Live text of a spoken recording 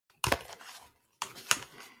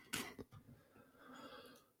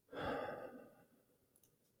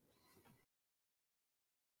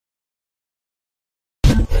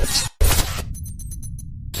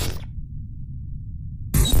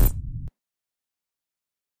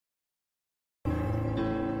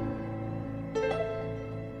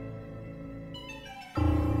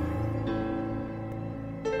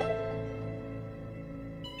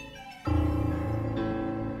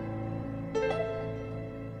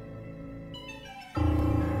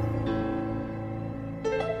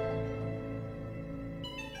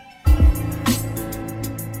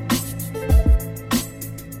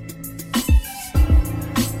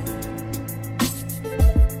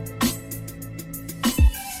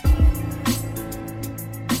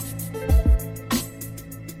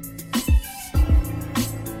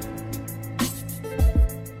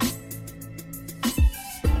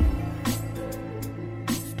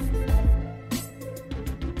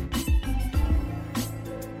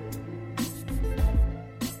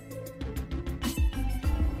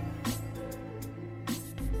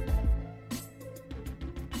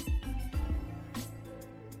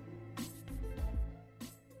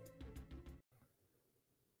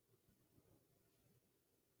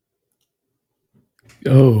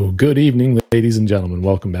Oh, good evening, ladies and gentlemen.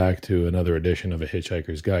 Welcome back to another edition of A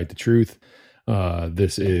Hitchhiker's Guide to Truth.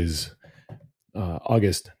 This is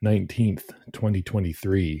August 19th,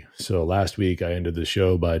 2023. So last week I ended the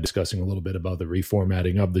show by discussing a little bit about the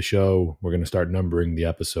reformatting of the show. We're going to start numbering the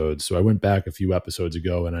episodes. So I went back a few episodes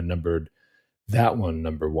ago and I numbered that one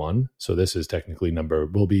number one. So this is technically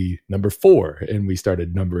will be number 4. And we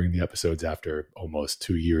started numbering the episodes after almost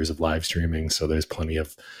 2 years of live streaming. So there's plenty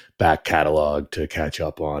of back catalog to catch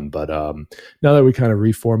up on. But now that we kind of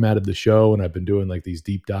reformatted the show and I've been doing like these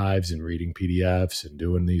deep dives and reading PDFs and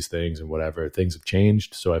doing these things and whatever, things have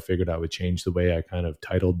changed. So I figured I would change the way I kind of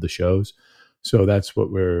titled the shows. So that's what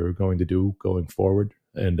we're going to do going forward.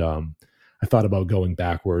 And I thought about going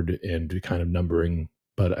backward and kind of numbering,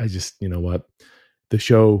 but I just, you know what, the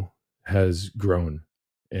show has grown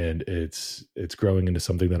and it's growing into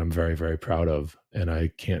something that I'm very, very proud of. And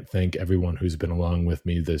I can't thank everyone who's been along with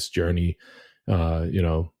me this journey,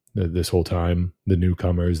 this whole time, the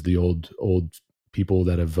newcomers, the old people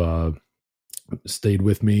that have stayed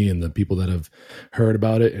with me and the people that have heard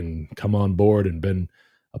about it and come on board and been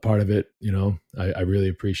a part of it. I really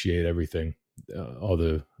appreciate everything,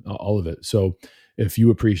 all of it. So if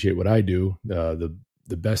you appreciate what I do,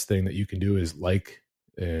 the best thing that you can do is like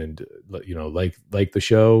the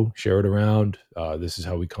show, share it around. This is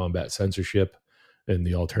how we combat censorship in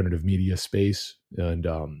the alternative media space, and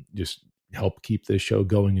just help keep this show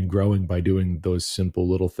going and growing by doing those simple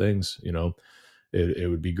little things. It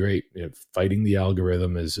would be great. Fighting the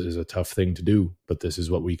algorithm is a tough thing to do, but this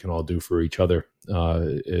is what we can all do for each other.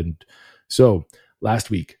 And so last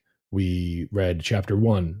week we read chapter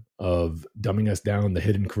 1 of Dumbing Us Down, the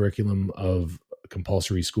Hidden Curriculum of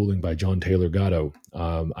Compulsory Schooling by John Taylor Gatto.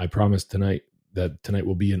 I promised tonight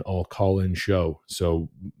will be an all call-in show. So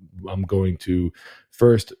I'm going to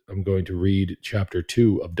read chapter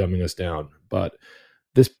 2 of Dumbing Us Down. But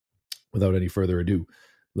this, without any further ado,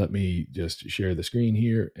 let me just share the screen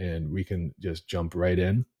here and we can just jump right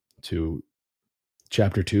in to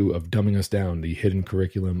chapter 2 of Dumbing Us Down, the Hidden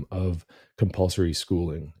Curriculum of Compulsory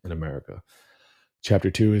Schooling in America.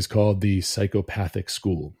 Chapter 2 is called The Psychopathic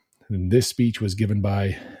School. And this speech was given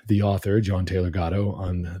by the author, John Taylor Gatto,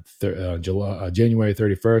 on January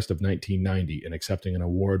 31st of 1990, in accepting an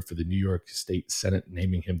award for the New York State Senate,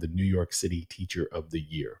 naming him the New York City Teacher of the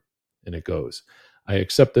Year. And it goes, I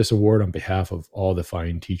accept this award on behalf of all the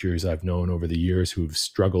fine teachers I've known over the years who've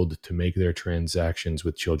struggled to make their transactions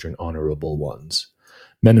with children honorable ones.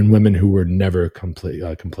 Men and women who were never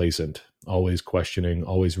complacent, always questioning,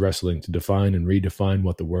 always wrestling to define and redefine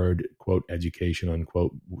what the word, quote, education,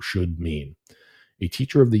 unquote, should mean. A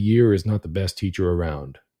teacher of the year is not the best teacher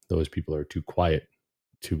around. Those people are too quiet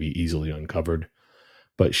to be easily uncovered.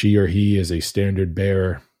 But she or he is a standard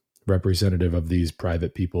bearer, representative of these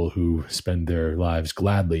private people who spend their lives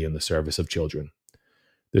gladly in the service of children.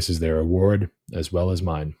 This is their award as well as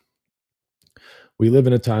mine. We live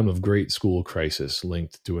in a time of great school crisis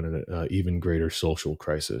linked to an even greater social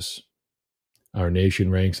crisis. Our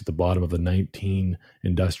nation ranks at the bottom of the 19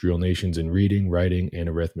 industrial nations in reading, writing, and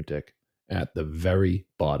arithmetic. At the very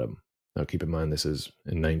bottom. Now, keep in mind, this is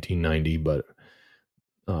in 1990, but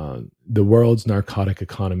the world's narcotic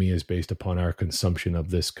economy is based upon our consumption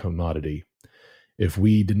of this commodity. If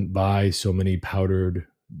we didn't buy so many powdered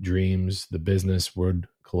dreams, the business would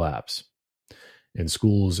collapse. And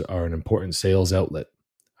schools are an important sales outlet.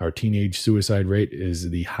 Our teenage suicide rate is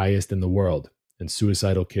the highest in the world, and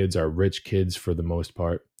suicidal kids are rich kids for the most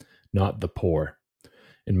part, not the poor.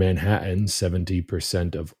 In Manhattan,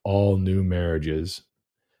 70% of all new marriages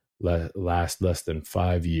last less than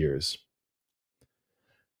 5 years.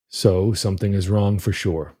 So something is wrong for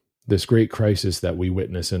sure. This great crisis that we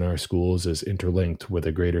witness in our schools is interlinked with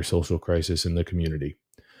a greater social crisis in the community.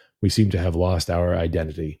 We seem to have lost our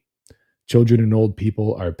identity. Children and old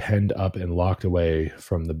people are penned up and locked away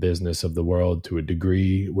from the business of the world to a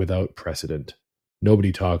degree without precedent.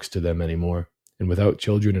 Nobody talks to them anymore, and without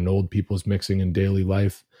children and old people's mixing in daily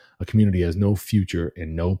life, a community has no future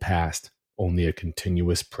and no past, only a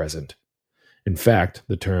continuous present. In fact,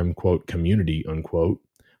 the term, quote, community, unquote,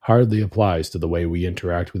 hardly applies to the way we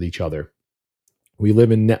interact with each other. We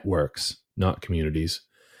live in networks, not communities,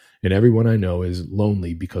 and everyone I know is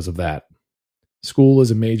lonely because of that. School is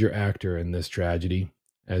a major actor in this tragedy,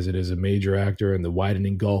 as it is a major actor in the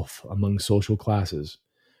widening gulf among social classes.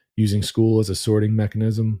 Using school as a sorting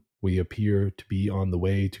mechanism, we appear to be on the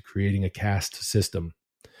way to creating a caste system,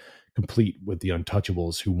 complete with the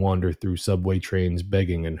untouchables who wander through subway trains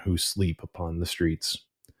begging and who sleep upon the streets.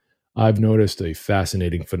 I've noticed a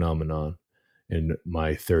fascinating phenomenon in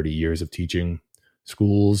my 30 years of teaching.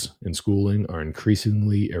 Schools and schooling are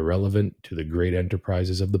increasingly irrelevant to the great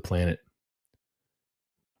enterprises of the planet.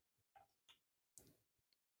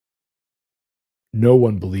 No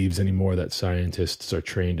one believes anymore that scientists are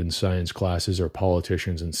trained in science classes or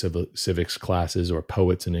politicians in civics classes or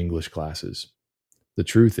poets in English classes. The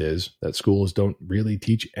truth is that schools don't really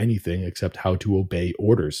teach anything except how to obey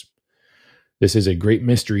orders. This is a great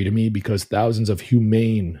mystery to me because thousands of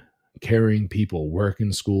humane, caring people work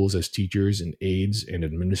in schools as teachers and aides and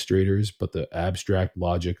administrators, but the abstract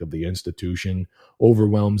logic of the institution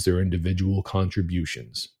overwhelms their individual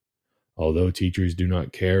contributions. Although teachers do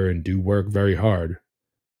not care and do work very hard,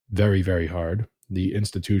 very, very hard, the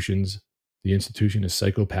institution is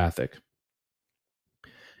psychopathic.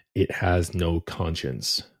 It has no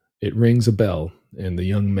conscience. It rings a bell, and the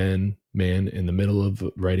young man in the middle of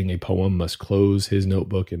writing a poem must close his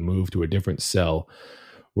notebook and move to a different cell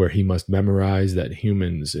where he must memorize that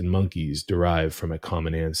humans and monkeys derive from a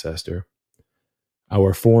common ancestor.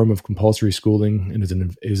 Our form of compulsory schooling is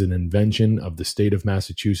an invention of the state of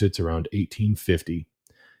Massachusetts around 1850.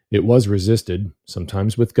 It was resisted,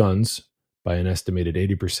 sometimes with guns, by an estimated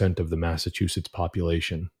 80% of the Massachusetts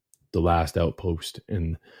population, the last outpost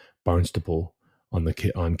in Barnstaple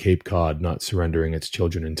on Cape Cod not surrendering its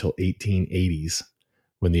children until 1880s,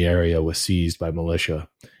 when the area was seized by militia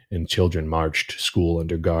and children marched to school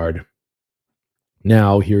under guard.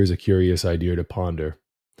 Now, here's a curious idea to ponder.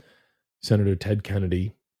 Senator Ted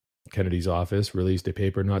Kennedy's office released a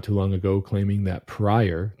paper not too long ago claiming that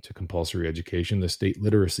prior to compulsory education, the state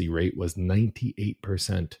literacy rate was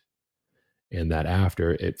 98%, and that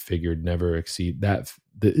after it figured never exceed that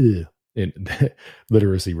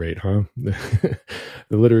literacy rate, huh? The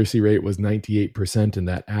literacy rate was 98%, and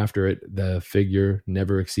that after it, the figure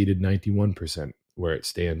never exceeded 91%, where it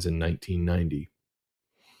stands in 1990.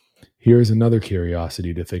 Here's another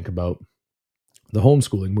curiosity to think about. The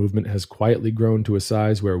homeschooling movement has quietly grown to a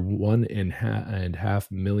size where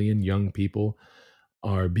 1.5 million young people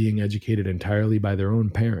are being educated entirely by their own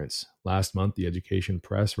parents. Last month, the Education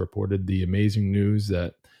Press reported the amazing news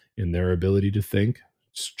that in their ability to think,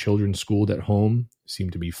 children schooled at home seem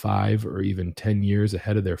to be 5 or even 10 years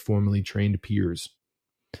ahead of their formally trained peers.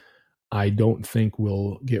 I don't think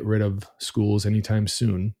we'll get rid of schools anytime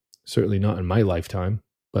soon, certainly not in my lifetime.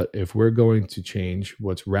 But if we're going to change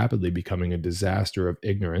what's rapidly becoming a disaster of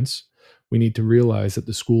ignorance, we need to realize that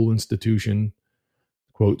the school institution,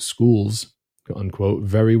 quote, schools, unquote,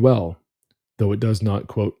 very well, though it does not,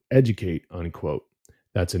 quote, educate, unquote.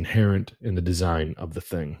 That's inherent in the design of the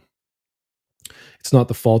thing. It's not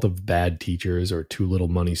the fault of bad teachers or too little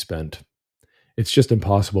money spent. It's just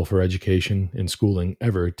impossible for education and schooling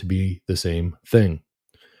ever to be the same thing.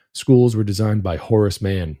 Schools were designed by Horace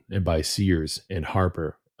Mann and by Sears and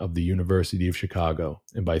Harper of the University of Chicago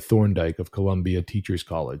and by Thorndike of Columbia Teachers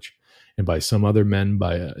College and by some other men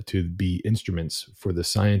to be instruments for the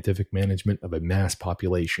scientific management of a mass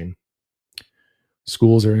population.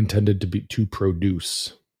 Schools are intended to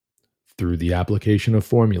produce, through the application of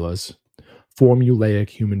formulas, formulaic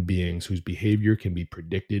human beings whose behavior can be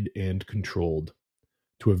predicted and controlled.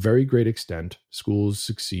 To a very great extent, schools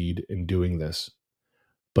succeed in doing this.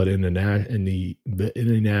 But in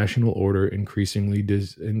a national order increasingly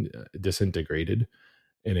disintegrated,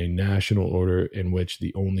 in a national order in which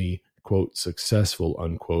the only, quote, successful,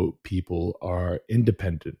 unquote, people are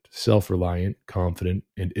independent, self-reliant, confident,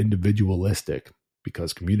 and individualistic,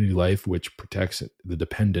 because community life, which protects the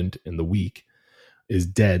dependent and the weak, is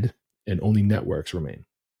dead, and only networks remain.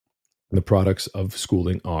 The products of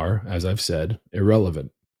schooling are, as I've said,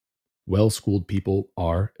 irrelevant. Well-schooled people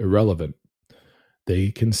are irrelevant.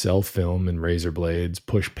 They can sell film and razor blades,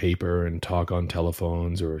 push paper and talk on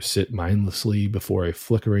telephones, or sit mindlessly before a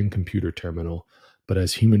flickering computer terminal. But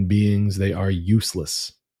as human beings, they are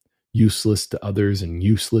useless. Useless to others and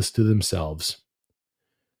useless to themselves.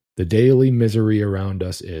 The daily misery around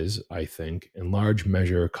us is, I think, in large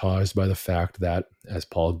measure caused by the fact that, as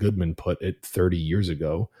Paul Goodman put it 30 years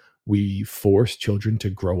ago, we force children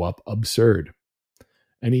to grow up absurd.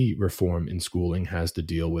 Any reform in schooling has to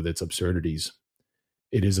deal with its absurdities.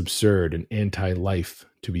 It is absurd and anti-life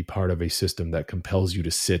to be part of a system that compels you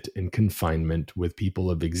to sit in confinement with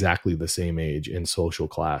people of exactly the same age and social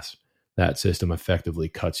class. That system effectively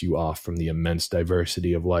cuts you off from the immense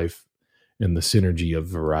diversity of life and the synergy of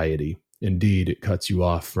variety. Indeed, it cuts you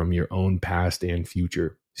off from your own past and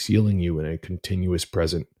future, sealing you in a continuous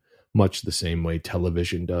present, much the same way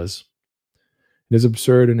television does. It is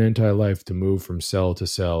absurd and anti-life to move from cell to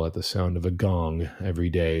cell at the sound of a gong every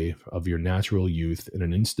day of your natural youth in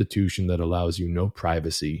an institution that allows you no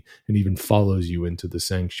privacy and even follows you into the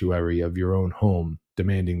sanctuary of your own home,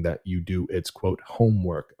 demanding that you do its, quote,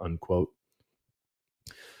 homework, unquote.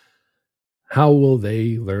 How will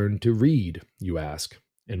they learn to read, you ask?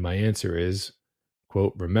 And my answer is,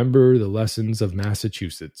 quote, remember the lessons of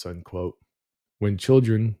Massachusetts, unquote. When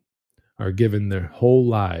children are given their whole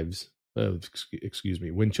lives,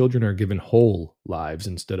 when children are given whole lives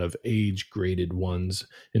instead of age-graded ones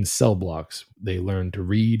in cell blocks, they learn to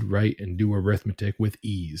read, write, and do arithmetic with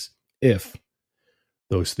ease, if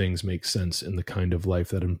those things make sense in the kind of life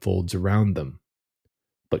that unfolds around them.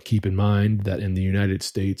 But keep in mind that in the United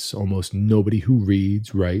States, almost nobody who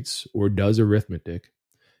reads, writes, or does arithmetic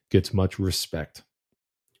gets much respect.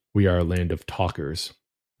 We are a land of talkers.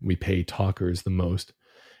 We pay talkers the most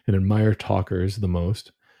and admire talkers the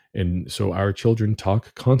most, and so our children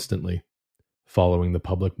talk constantly, following the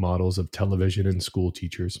public models of television and school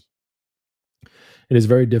teachers. It is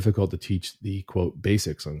very difficult to teach the, quote,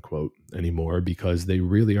 basics, unquote, anymore because they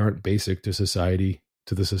really aren't basic to society,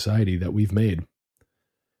 to the society that we've made.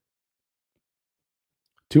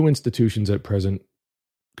 Two institutions at present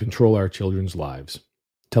control our children's lives: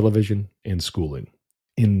 television and schooling,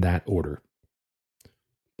 in that order.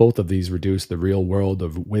 Both of these reduce the real world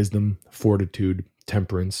of wisdom, fortitude,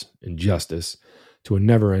 temperance, and justice to a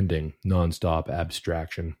never-ending, non-stop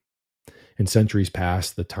abstraction. In centuries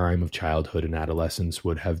past, the time of childhood and adolescence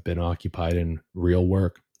would have been occupied in real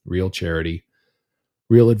work, real charity,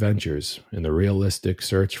 real adventures, and the realistic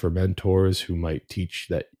search for mentors who might teach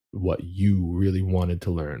that what you really wanted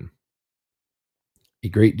to learn. A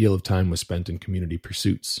great deal of time was spent in community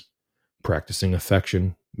pursuits, practicing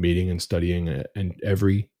affection, meeting and studying at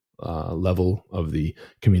every level of the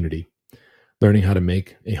community, learning how to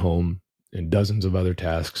make a home, and dozens of other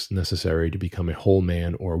tasks necessary to become a whole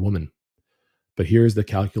man or woman. But here's the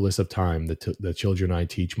calculus of time that the children I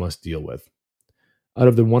teach must deal with. Out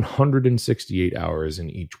of the 168 hours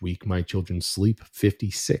in each week, my children sleep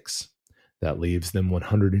 56. That leaves them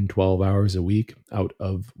 112 hours a week, out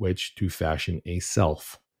of which to fashion a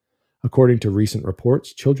self. According to recent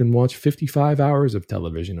reports, children watch 55 hours of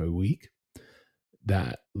television a week.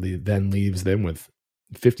 That then leaves them with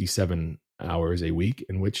 57 hours a week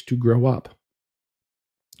in which to grow up.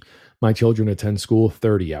 My children attend school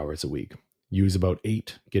 30 hours a week, use about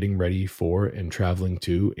 8 getting ready for and traveling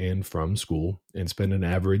to and from school, and spend an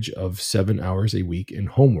average of 7 hours a week in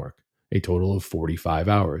homework, a total of 45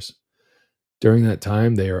 hours. During that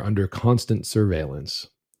time, they are under constant surveillance.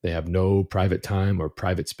 They have no private time or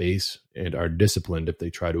private space and are disciplined if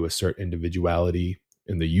they try to assert individuality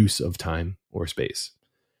in the use of time or space.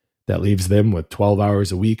 That leaves them with 12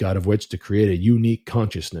 hours a week out of which to create a unique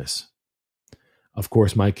consciousness. Of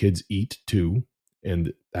course, my kids eat too,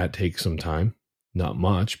 and that takes some time. Not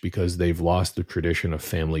much, because they've lost the tradition of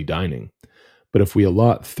family dining. But if we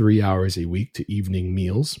allot 3 hours a week to evening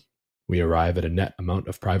meals, we arrive at a net amount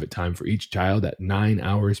of private time for each child at 9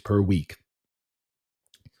 hours per week.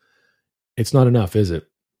 It's not enough, is it?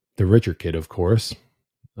 The richer kid, of course.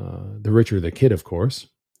 The richer the kid, of course,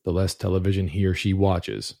 the less television he or she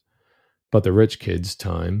watches. But the rich kid's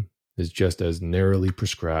time is just as narrowly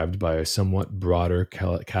prescribed by a somewhat broader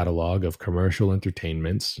catalog of commercial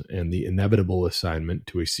entertainments and the inevitable assignment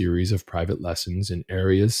to a series of private lessons in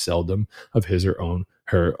areas seldom of his or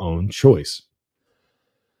her own choice.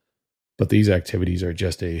 But these activities are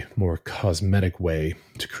just a more cosmetic way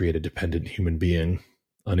to create a dependent human being,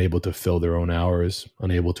 unable to fill their own hours,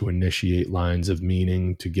 unable to initiate lines of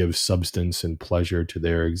meaning, to give substance and pleasure to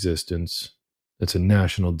their existence. It's a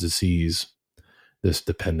national disease, this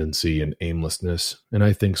dependency and aimlessness, and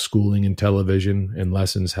I think schooling and television and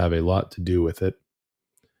lessons have a lot to do with it.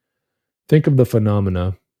 Think of the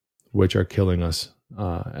phenomena which are killing us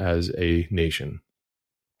as a nation: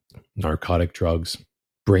 narcotic drugs,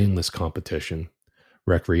 brainless competition,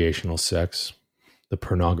 recreational sex, the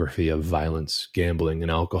pornography of violence, gambling, and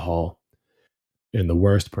alcohol, and the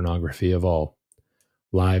worst pornography of all,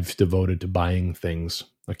 lives devoted to buying things,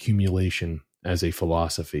 accumulation as a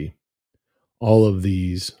philosophy. All of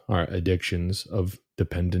these are addictions of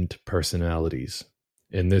dependent personalities,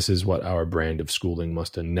 and this is what our brand of schooling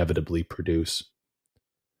must inevitably produce.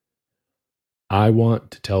 I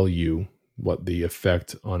want to tell you what the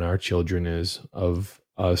effect on our children is of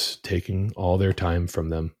us taking all their time from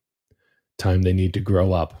them, time they need to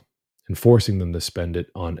grow up, and forcing them to spend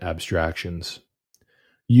it on abstractions.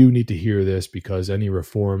 You need to hear this, because any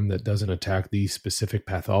reform that doesn't attack these specific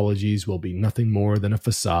pathologies will be nothing more than a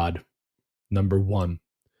facade. Number 1,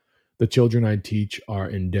 The children I teach are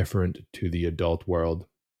indifferent to the adult world.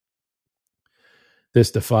 This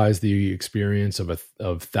defies the experience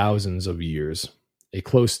of thousands of years. A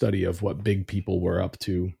close study of what big people were up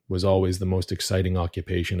to was always the most exciting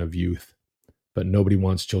occupation of youth. But nobody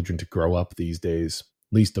wants children to grow up these days,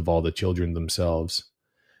 least of all the children themselves.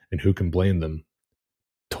 And who can blame them?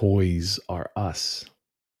 Toys R Us.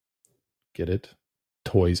 Get it?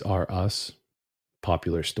 Toys R Us.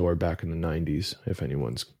 Popular store back in the 90s, if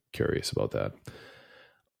anyone's curious about that.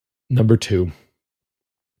 Number 2,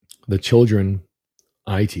 the children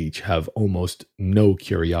I teach have almost no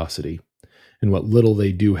curiosity, and what little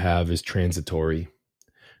they do have is transitory.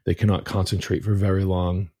 They cannot concentrate for very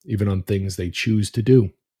long, even on things they choose to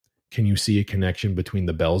do. Can you see a connection between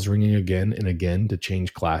the bells ringing again and again to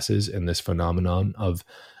change classes and this phenomenon of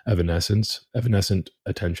evanescent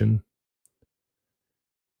attention?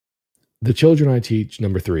 The children I teach,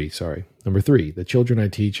 number three, the children I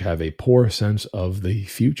teach have a poor sense of the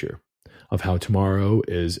future, of how tomorrow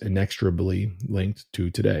is inextricably linked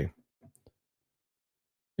to today.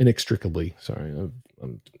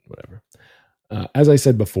 Whatever. As I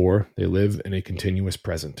said before, they live in a continuous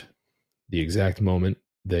present. The exact moment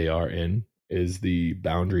they are in is the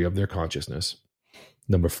boundary of their consciousness.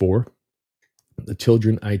 Number 4, the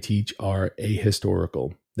children I teach are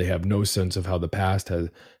ahistorical. They have no sense of how the past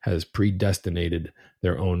has predestinated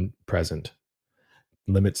their own present,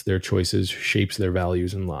 limits their choices, shapes their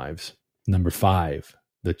values and lives. Number 5,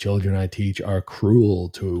 the children I teach are cruel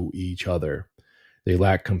to each other. They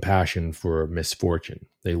lack compassion for misfortune.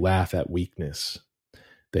 They laugh at weakness.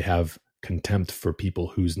 They have contempt for people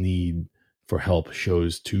whose need for help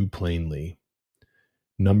shows too plainly.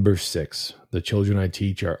 Number 6, the children I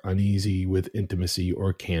teach are uneasy with intimacy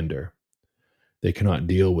or candor. They cannot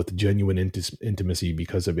deal with genuine intimacy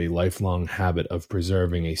because of a lifelong habit of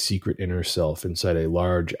preserving a secret inner self inside a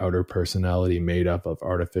large outer personality made up of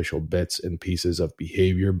artificial bits and pieces of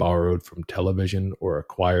behavior borrowed from television or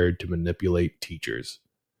acquired to manipulate teachers.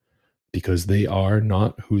 Because they are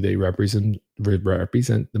not who they represent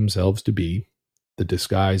themselves to be, the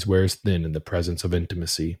disguise wears thin in the presence of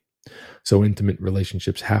intimacy. So intimate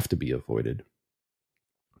relationships have to be avoided.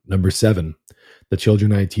 Number 7, the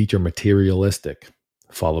children I teach are materialistic,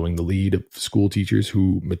 following the lead of school teachers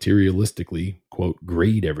who materialistically, quote,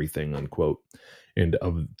 grade everything, unquote, and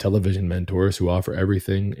of television mentors who offer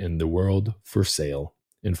everything in the world for sale.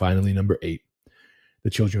 And finally, number 8, the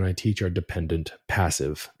children I teach are dependent,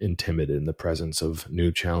 passive, and timid in the presence of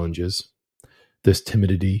new challenges. This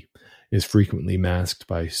timidity is frequently masked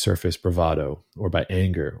by surface bravado or by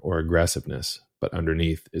anger or aggressiveness, but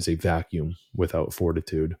underneath is a vacuum without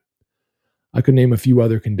fortitude. I could name a few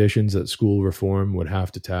other conditions that school reform would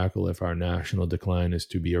have to tackle if our national decline is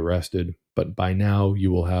to be arrested, but by now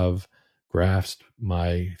you will have grasped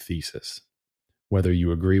my thesis, whether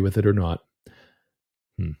you agree with it or not.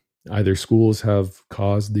 Either schools have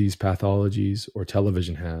caused these pathologies, or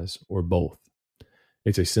television has, or both.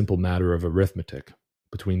 It's a simple matter of arithmetic.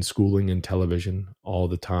 Between schooling and television, all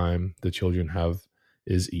the time the children have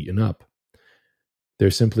is eaten up.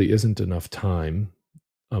 There simply isn't enough time.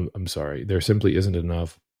 There simply isn't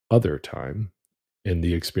enough other time in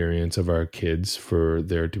the experience of our kids for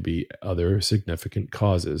there to be other significant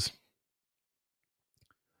causes.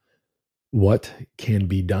 What can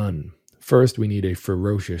be done? First, we need a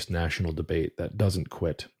ferocious national debate that doesn't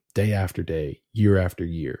quit, day after day, year after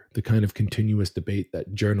year, the kind of continuous debate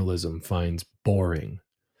that journalism finds boring.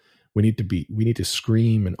 We need to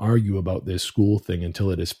scream and argue about this school thing until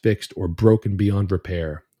it is fixed or broken beyond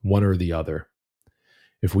repair, one or the other.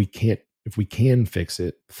 If we can fix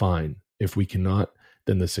it, fine. If we cannot,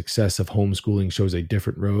 then the success of homeschooling shows a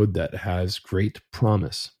different road that has great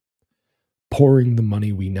promise. Pouring the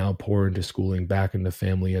money we now pour into schooling back into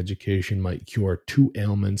family education might cure 2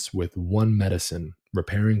 ailments with 1 medicine,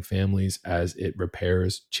 repairing families as it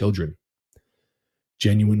repairs children.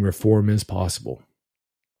 Genuine reform is possible,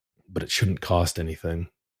 but it shouldn't cost anything.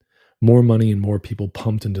 More money and more people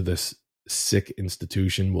pumped into this sick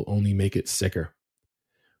institution will only make it sicker.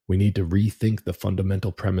 We need to rethink the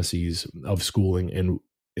fundamental premises of schooling and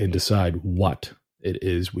decide what it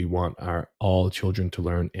is we want all children to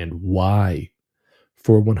learn and why.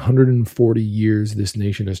 For 140 years, this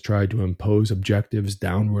nation has tried to impose objectives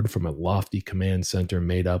downward from a lofty command center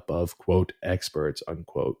made up of, quote, experts,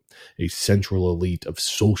 unquote, a central elite of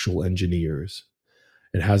social engineers.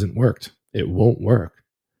 It hasn't worked. It won't work.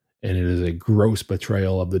 And it is a gross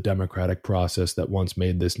betrayal of the democratic process that once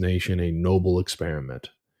made this nation a noble experiment.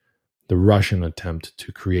 The Russian attempt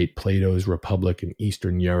to create Plato's Republic in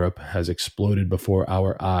Eastern Europe has exploded before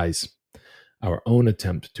our eyes. Our own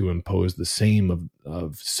attempt to impose the same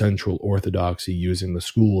of central orthodoxy using the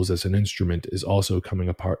schools as an instrument is also coming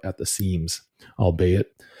apart at the seams,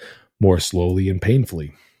 albeit more slowly and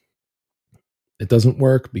painfully. It doesn't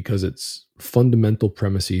work because its fundamental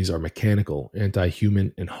premises are mechanical,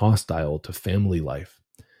 anti-human, and hostile to family life.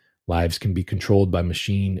 Lives can be controlled by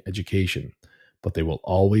machine education, but they will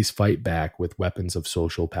always fight back with weapons of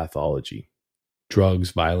social pathology.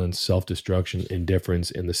 Drugs, violence, self-destruction,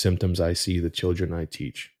 indifference, and the symptoms I see the children I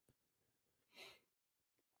teach.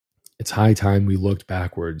 It's high time we looked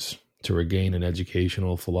backwards to regain an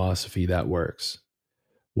educational philosophy that works.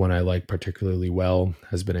 One I like particularly well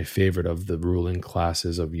has been a favorite of the ruling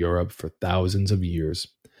classes of Europe for thousands of years.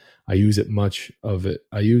 I use as much of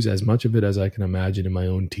it as I can imagine in my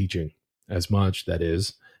own teaching, as much, that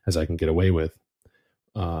is, as I can get away with,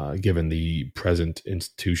 given the present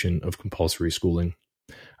institution of compulsory schooling.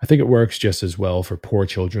 I think it works just as well for poor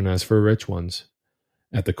children as for rich ones.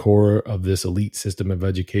 At the core of this elite system of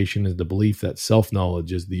education is the belief that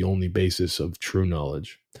self-knowledge is the only basis of true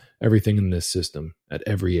knowledge. Everything in this system, at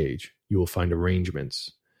every age, you will find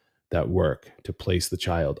arrangements that work to place the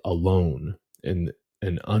child alone in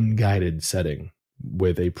an unguided setting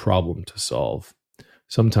with a problem to solve.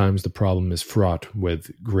 Sometimes the problem is fraught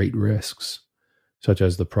with great risks, such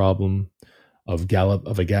as the problem of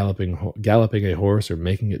galloping a horse or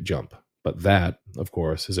making it jump. But that, of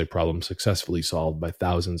course, is a problem successfully solved by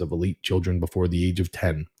thousands of elite children before the age of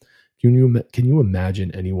 10. Can you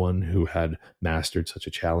imagine anyone who had mastered such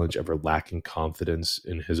a challenge ever lacking confidence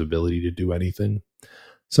in his ability to do anything?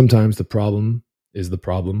 Sometimes the problem is the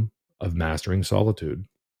problem of mastering solitude.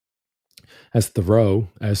 As Thoreau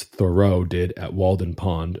did at Walden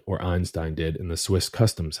Pond, or Einstein did in the Swiss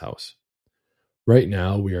Customs House. Right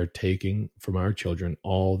now, we are taking from our children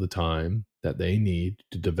all the time that they need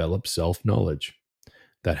to develop self-knowledge.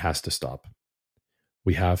 That has to stop.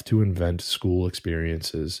 We have to invent school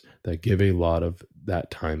experiences that give a lot of that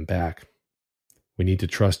time back. We need to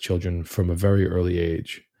trust children from a very early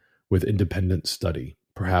age with independent study,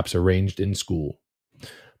 perhaps arranged in school,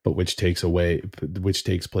 but which takes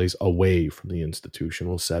place away from the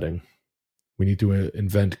institutional setting. We need to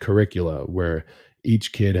invent curricula where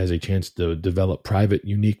each kid has a chance to develop private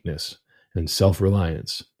uniqueness and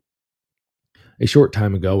self-reliance. A short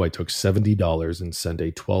time ago, I took $70 and sent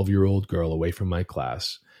a 12-year-old girl away from my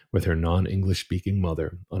class with her non-English speaking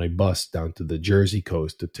mother on a bus down to the Jersey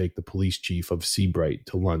coast to take the police chief of Seabright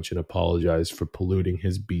to lunch and apologize for polluting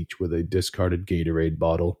his beach with a discarded Gatorade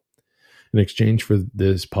bottle. In exchange for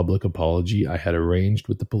this public apology, I had arranged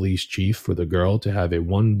with the police chief for the girl to have a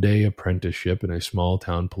one-day apprenticeship in small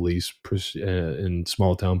town police procedures.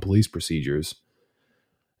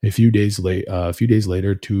 A few days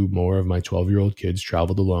later, two more of my 12-year-old kids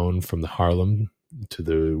traveled alone from the Harlem to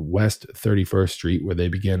the West 31st Street, where they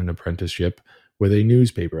began an apprenticeship with a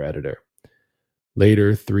newspaper editor.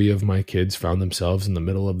 Later, three of my kids found themselves in the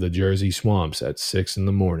middle of the Jersey swamps at 6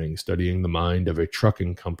 a.m, studying the mind of a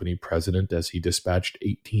trucking company president as he dispatched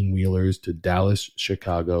 18-wheelers to Dallas,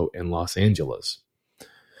 Chicago, and Los Angeles.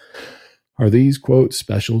 Are these, quote,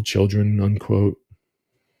 special children, unquote?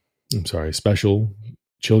 Special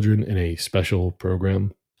children in a special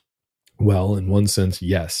program? Well, in one sense,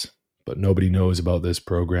 yes, but nobody knows about this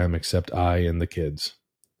program except I and the kids.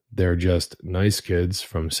 They're just nice kids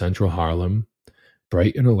from Central Harlem,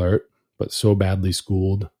 bright and alert, but so badly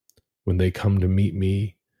schooled when they come to meet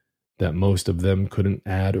me that most of them couldn't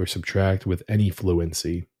add or subtract with any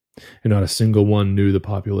fluency, and not a single one knew the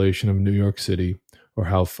population of New York City or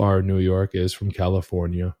how far New York is from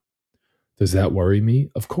California. Does that worry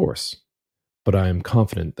me? Of course. But I am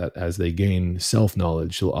confident that as they gain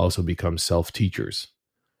self-knowledge, they'll also become self-teachers.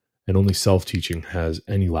 And only self-teaching has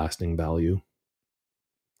any lasting value.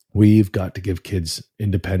 We've got to give kids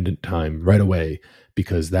independent time right away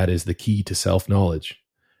because that is the key to self-knowledge.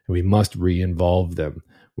 And we must re-involve them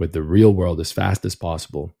with the real world as fast as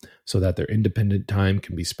possible so that their independent time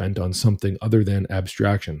can be spent on something other than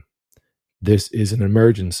abstraction. This is an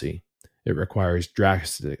emergency. It requires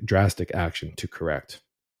drastic action to correct.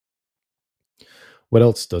 What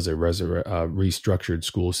else does a restructured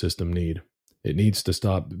school system need? It needs to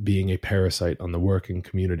stop being a parasite on the working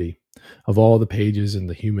community. Of all the pages in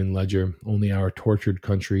the human ledger, only our tortured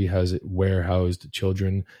country has warehoused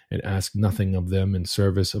children and asked nothing of them in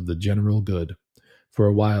service of the general good. For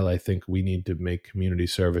a while, I think we need to make community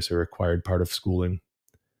service a required part of schooling.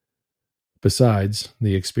 Besides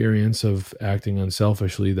the experience of acting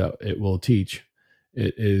unselfishly that it will teach,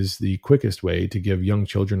 it is the quickest way to give young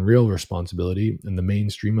children real responsibility in the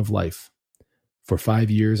mainstream of life. For 5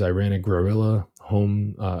 years, I ran a guerrilla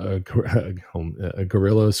a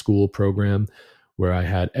guerrilla school program where I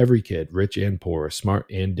had every kid, rich and poor, smart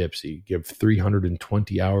and dipsy, give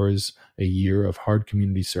 320 hours a year of hard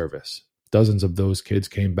community service. Dozens of those kids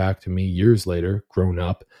came back to me years later, grown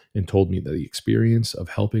up, and told me that the experience of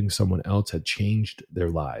helping someone else had changed their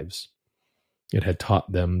lives. It had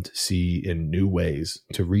taught them to see in new ways,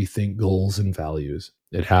 to rethink goals and values.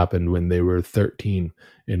 It happened when they were 13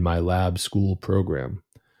 in my lab school program.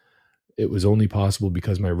 It was only possible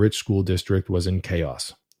because my rich school district was in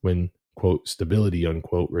chaos. When, quote, stability,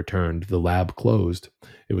 unquote, returned, the lab closed.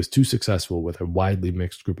 It was too successful with a widely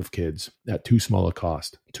mixed group of kids at too small a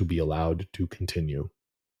cost to be allowed to continue.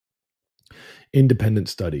 Independent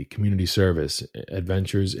study, community service,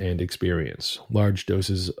 adventures, and experience, large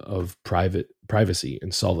doses of privacy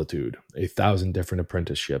and solitude, 1,000 different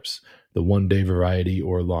apprenticeships, the one-day variety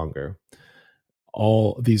or longer.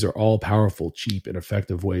 These are all powerful, cheap, and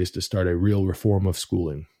effective ways to start a real reform of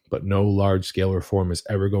schooling, but no large-scale reform is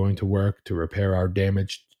ever going to work to repair our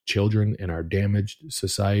damaged children and our damaged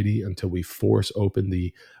society until we force open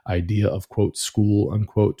the idea of, quote, school,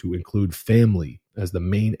 unquote, to include family as the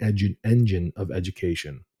main engine of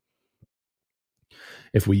education.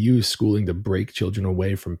 If we use schooling to break children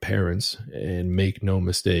away from parents, and make no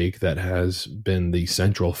mistake, that has been the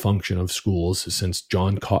central function of schools since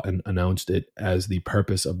John Cotton announced it as the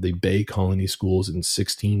purpose of the Bay Colony schools in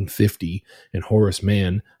 1650, and Horace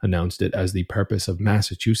Mann announced it as the purpose of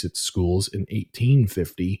Massachusetts schools in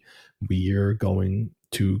 1850, we are going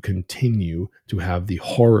to continue to have the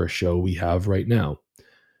horror show we have right now.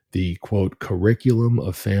 The, quote, curriculum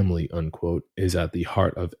of family, unquote, is at the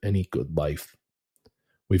heart of any good life.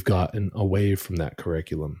 We've gotten away from that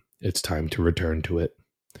curriculum. It's time to return to it.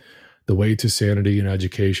 The way to sanity in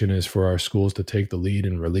education is for our schools to take the lead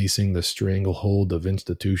in releasing the stranglehold of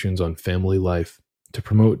institutions on family life, to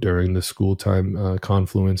promote during the school time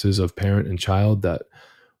confluences of parent and child that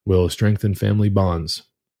will strengthen family bonds.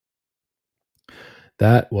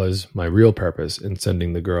 That was my real purpose in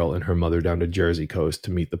sending the girl and her mother down to Jersey Coast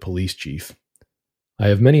to meet the police chief. I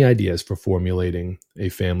have many ideas for formulating a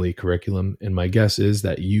family curriculum, and my guess is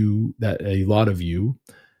that a lot of you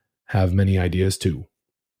have many ideas too.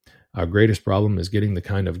 Our greatest problem is getting the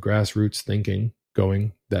kind of grassroots thinking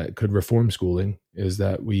going that could reform schooling. Is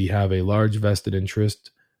that we have a large vested interest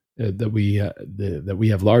that we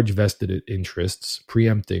have large vested interests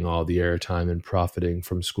preempting all the airtime and profiting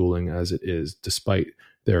from schooling as it is, despite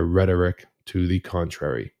their rhetoric to the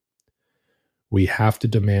contrary. We have to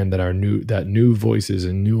demand that new voices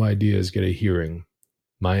and new ideas get a hearing,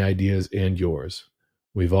 my ideas and yours.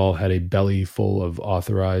 We've all had a belly full of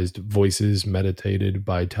authorized voices meditated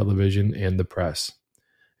by television and the press.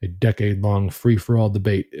 A decade-long free-for-all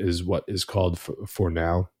debate is what is called for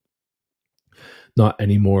now. Not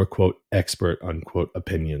any more, quote, expert, unquote,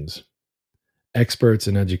 opinions. Experts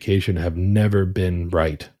in education have never been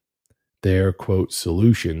right. Their, quote,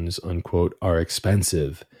 solutions, unquote, are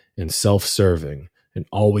expensive and self-serving and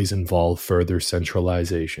always involve further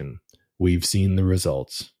centralization. We've seen the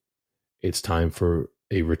results. It's time for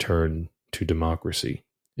a return to democracy,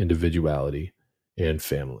 individuality, and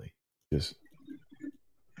family. Just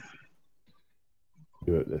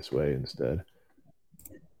do it this way instead.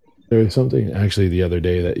 There was something actually the other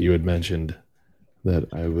day that you had mentioned that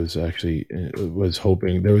I was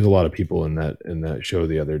hoping. There was a lot of people in that show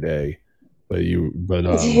the other day, but you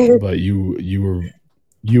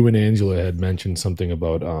and Angela had mentioned something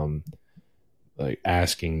about like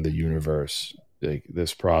asking the universe, like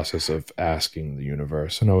this process of asking the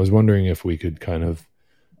universe, and I was wondering if we could kind of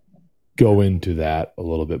go into that a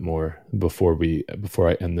little bit more before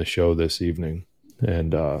I end the show this evening.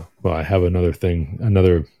 And I have another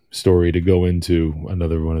story to go into,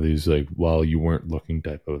 another one of these like while you weren't looking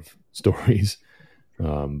type of stories,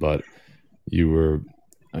 but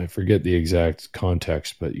I forget the exact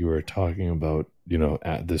context, but you were talking about,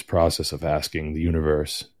 at this process of asking the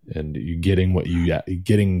universe and you getting what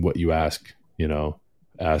you ask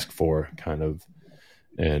for, kind of.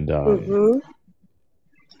 And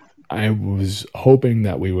I was hoping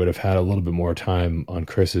that we would have had a little bit more time on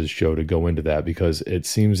Chris's show to go into that, because it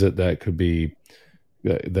seems that could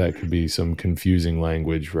be some confusing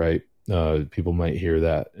language, right? People might hear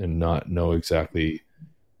that and not know exactly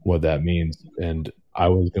what that means. And I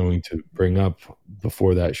was going to bring up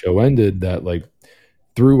before that show ended that, like,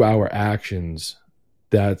 through our actions,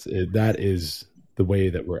 that is the way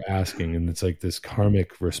that we're asking, and it's like this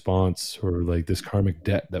karmic response, or like this karmic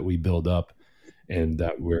debt that we build up, and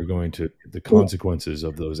that we're going to the consequences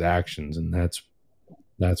of those actions, and that's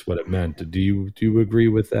what it meant. Do you agree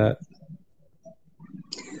with that?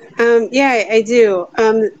 Yeah, I do.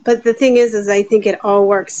 But the thing is I think it all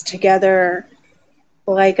works together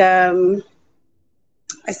like, I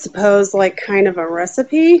suppose, like kind of a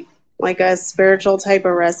recipe, like a spiritual type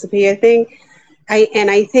of recipe, I think.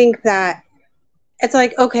 I think that it's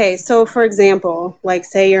like, okay, so for example, like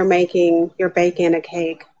say you're baking a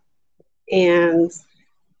cake and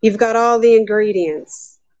you've got all the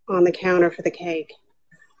ingredients on the counter for the cake,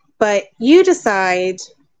 but you decide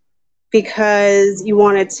because you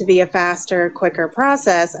want it to be a faster, quicker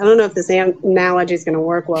process. I don't know if this analogy is going to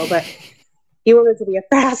work well, but you want it to be a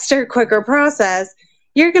faster, quicker process.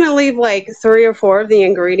 You're going to leave like 3 or 4 of the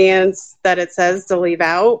ingredients that it says to leave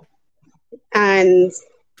out. And,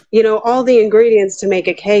 all the ingredients to make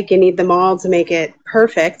a cake, you need them all to make it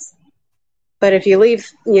perfect. But if you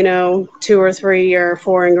leave, 2 or 3 or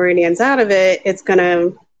 4 ingredients out of it, it's going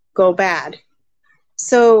to go bad.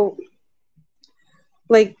 So,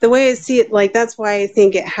 like, the way I see it, like, that's why I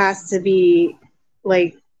think it has to be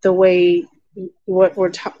like the way what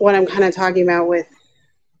I'm kind of talking about with,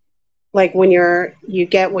 like, when you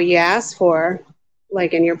get what you ask for,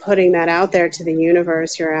 like, and you're putting that out there to the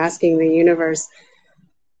universe, you're asking the universe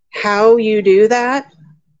how you do that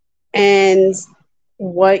and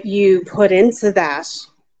what you put into that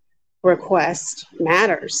request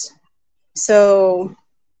matters. So,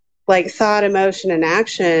 like, thought, emotion, and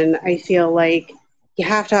action, I feel like you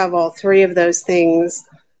have to have all 3 of those things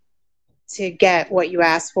to get what you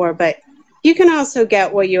ask for. But you can also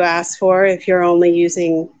get what you ask for if you're only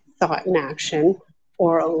using thought and action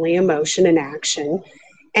or only emotion and action.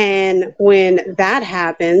 And when that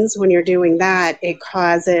happens, when you're doing that, it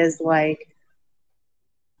causes like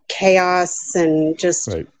chaos and just,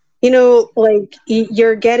 Right. like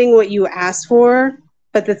you're getting what you asked for.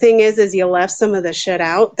 But the thing is you left some of the shit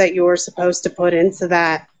out that you were supposed to put into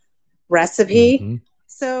that recipe. Mm-hmm.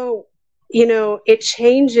 So, it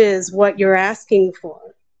changes what you're asking for.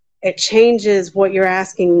 It changes what you're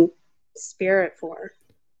asking spirit for,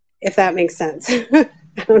 if that makes sense. I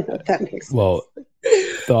don't know if that makes sense. Well,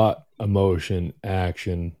 thought, emotion,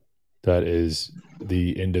 action, that is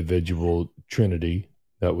the individual trinity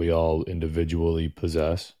that we all individually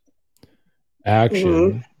possess.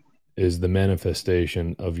 Action is the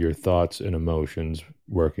manifestation of your thoughts and emotions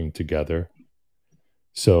working together.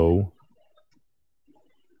 So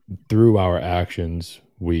through our actions,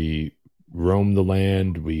 we roam the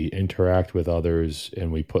land, we interact with others,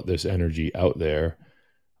 and we put this energy out there.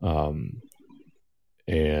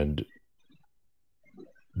 And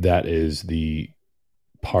that is the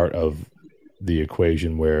part of the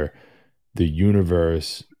equation where the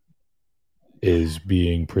universe is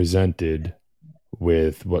being presented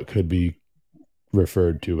with what could be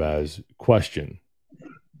referred to as question,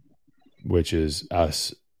 which is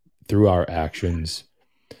us through our actions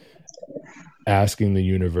asking the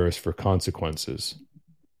universe for consequences,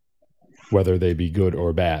 whether they be good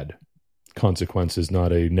or bad. Consequence is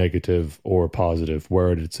not a negative or positive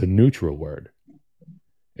word, it's a neutral word.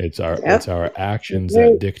 It's our actions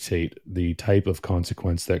that dictate the type of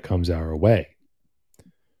consequence that comes our way.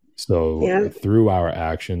 So through our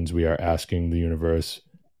actions, we are asking the universe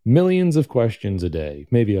millions of questions a day.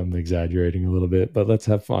 Maybe I'm exaggerating a little bit, but let's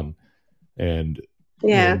have fun. And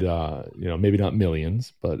maybe not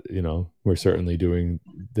millions, but we're certainly doing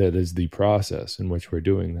that is the process in which we're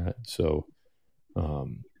doing that. So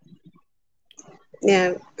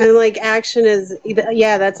and like action is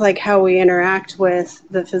that's like how we interact with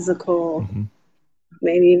the physical,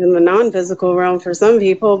 maybe even the non-physical realm for some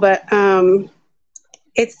people, but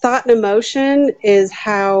it's thought and emotion is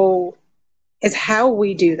how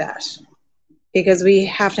we do that, because we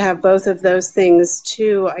have to have both of those things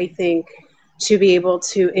too, I think, to be able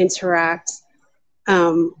to interact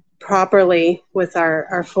properly with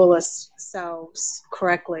our fullest selves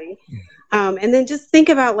correctly. And then just think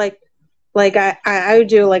about like I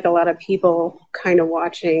do like a lot of people kind of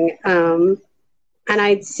watching, and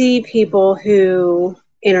I'd see people who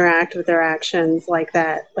interact with their actions like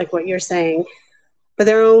that, like what you're saying, but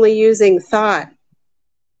they're only using thought.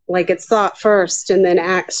 Like it's thought first and then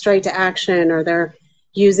act straight to action, or they're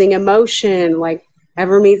using emotion. Like,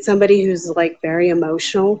 ever meet somebody who's like very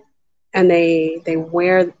emotional and they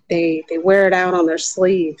wear it out on their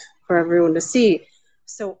sleeve for everyone to see.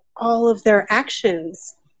 So all of their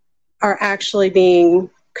actions are actually being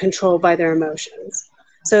controlled by their emotions.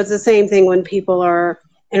 So it's the same thing when people are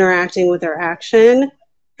interacting with their action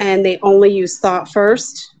and they only use thought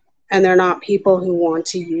first, and they're not people who want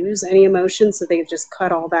to use any emotion, so they've just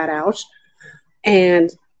cut all that out. And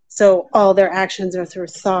so all their actions are through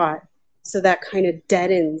thought. So that kind of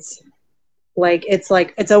deadens. Like it's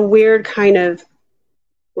a weird kind of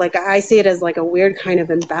like I see it as like a weird kind of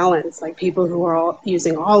imbalance. Like people who are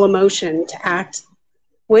using all emotion to act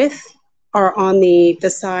with are on the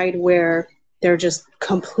side where they're just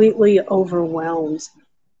completely overwhelmed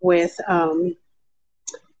with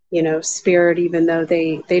spirit, even though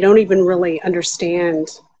they don't even really understand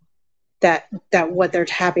that what they're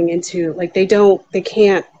tapping into. Like they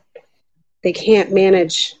can't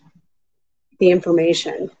manage the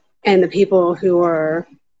information. And the people who are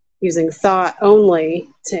using thought only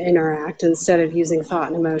to interact instead of using thought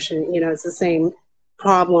and emotion, it's the same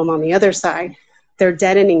problem on the other side. They're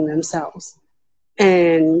deadening themselves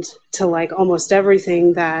and to like almost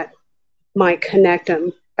everything that might connect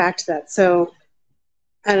them back to that. So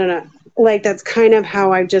I don't know, like that's kind of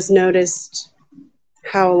how I've just noticed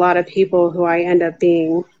how a lot of people who I end up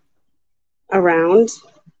being around,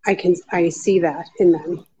 I see that in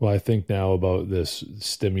them. Well, I think now about this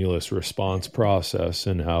stimulus response process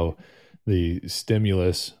and how the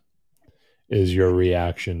stimulus is your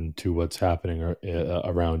reaction to what's happening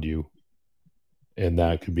around you. And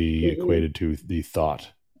that could be equated to the thought.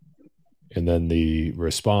 And then the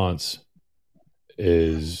response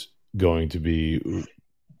is going to be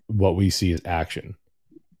what we see as action.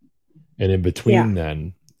 And in between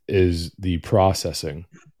then is the processing.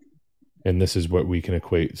 And this is what we can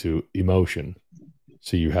equate to emotion.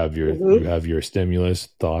 So you have your stimulus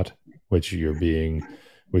thought, which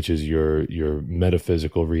is your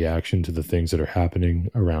metaphysical reaction to the things that are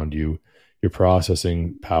happening around you. Your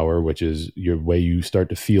processing power, which is your way you start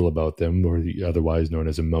to feel about them, or otherwise known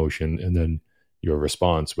as emotion, and then your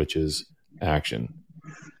response, which is action,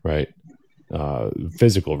 right?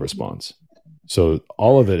 Physical response. So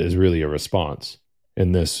all of it is really a response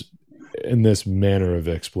in this manner of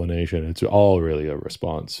explanation. It's all really a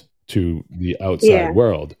response to the outside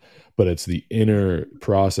world, but it's the inner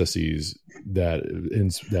processes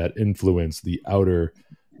that influence the outer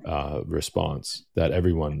response that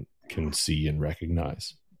everyone can see and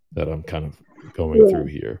recognize, that I'm kind of going through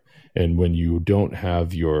here. And when you don't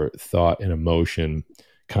have your thought and emotion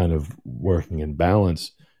kind of working in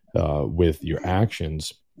balance with your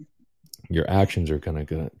actions are going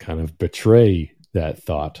to kind of betray that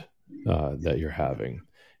thought that you're having.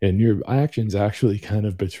 And your actions actually kind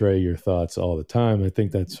of betray your thoughts all the time. I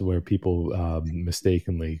think that's where people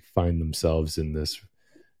mistakenly find themselves in this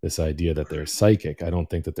idea that they're psychic. I don't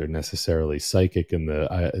think that they're necessarily psychic in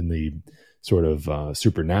the sort of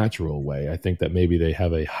supernatural way. I think that maybe they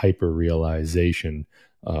have a hyper realization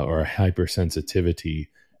or a hypersensitivity.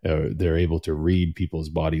 They're able to read people's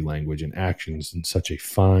body language and actions in such a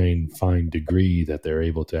fine degree that they're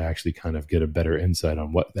able to actually kind of get a better insight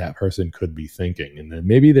on what that person could be thinking. And then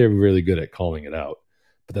maybe they're really good at calling it out,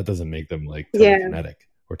 but that doesn't make them like telekinetic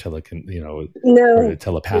or or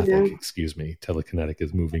telepathic. Excuse me. Telekinetic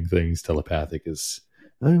is moving things. Telepathic is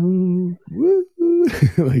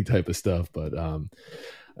like type of stuff. But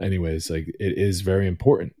anyways, like it is very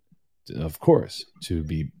important, of course, to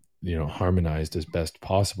be harmonized as best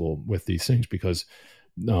possible with these things, because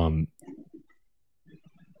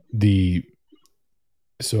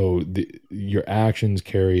your actions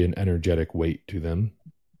carry an energetic weight to them.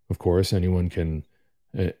 Of course, no one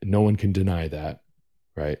can deny that,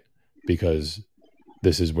 right? Because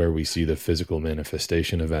this is where we see the physical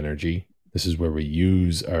manifestation of energy. This is where we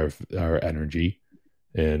use our energy,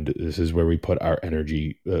 and this is where we put our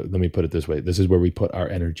energy. Let me put it this way: this is where we put our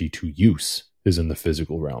energy to use, is in the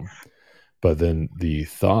physical realm. But then the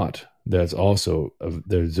thought, there's also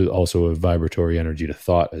a vibratory energy to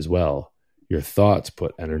thought as well. Your thoughts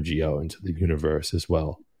put energy out into the universe as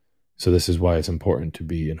well. So this is why it's important to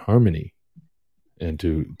be in harmony and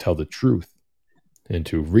to tell the truth and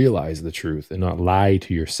to realize the truth and not lie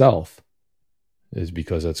to yourself, is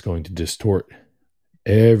because that's going to distort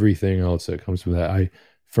everything else that comes from that. I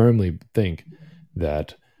firmly think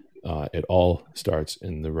that it all starts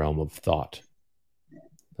in the realm of thought.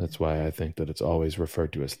 That's why I think that it's always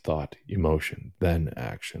referred to as thought, emotion, then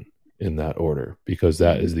action, in that order, because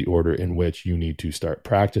that is the order in which you need to start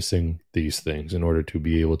practicing these things in order to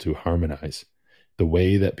be able to harmonize the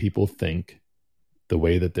way that people think, the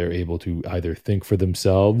way that they're able to either think for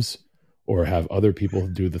themselves or have other people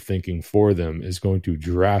do the thinking for them, is going to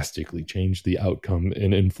drastically change the outcome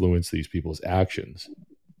and influence these people's actions.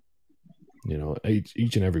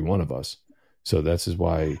 Each and every one of us. So this is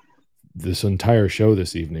why this entire show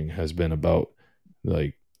this evening has been about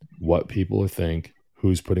like what people think,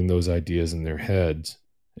 who's putting those ideas in their heads,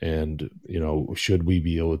 and should we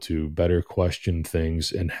be able to better question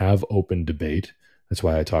things and have open debate. That's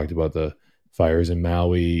why I talked about the fires in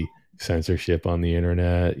Maui, censorship on the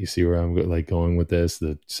internet. You see where I'm like going with this,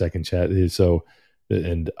 the second chat. So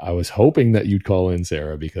And I was hoping that you'd call in,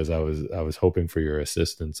 Sarah, because I was hoping for your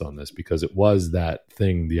assistance on this, because it was that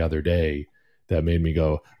thing the other day that made me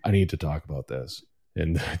go, I need to talk about this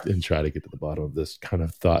and and try to get to the bottom of this kind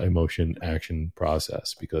of thought, emotion, action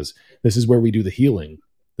process, because this is where we do the healing.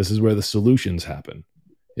 This is where the solutions happen,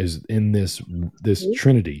 is in this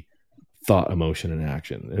trinity: thought, emotion, and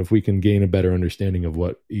action. And if we can gain a better understanding of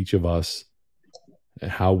what each of us,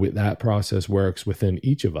 how that process works within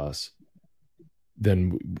each of us,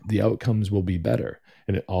 then the outcomes will be better.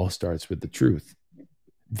 And it all starts with the truth,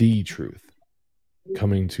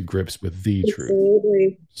 coming to grips with the Absolutely.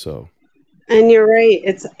 truth. So, and you're right.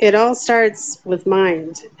 It all starts with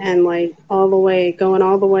mind, and like going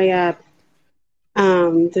all the way up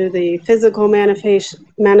through the physical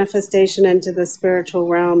manifestation into the spiritual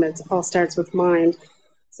realm. It all starts with mind.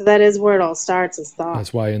 So that is where it all starts, is thought.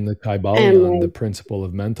 That's why in the Kybalion, the principle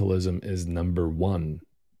of mentalism is number one.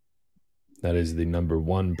 That is the number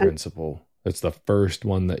one principle. It's the first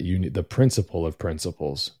one that you need. The principle of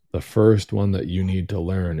principles. The first one that you need to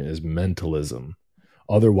learn is mentalism.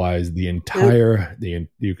 Otherwise, the entire,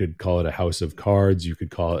 you could call it a house of cards, you could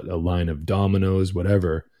call it a line of dominoes,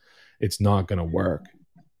 whatever. It's not going to work.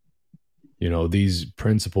 You know, these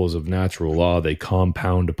principles of natural law, they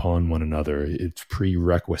compound upon one another. It's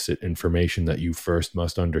prerequisite information that you first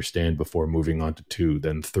must understand before moving on to 2,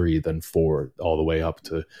 then 3, then 4, all the way up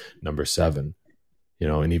to number 7, you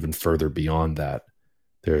know, and even further beyond that.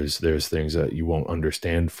 There's things that you won't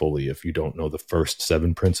understand fully if you don't know the first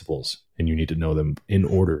 7 principles, and you need to know them in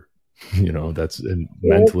order. You know,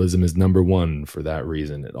 mentalism is number 1 for that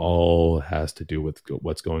reason. It all has to do with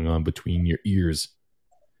what's going on between your ears.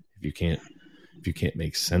 If you can't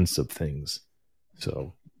make sense of things.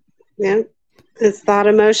 So yeah, it's thought,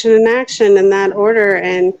 emotion, and action in that order.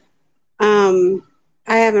 And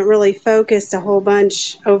I haven't really focused a whole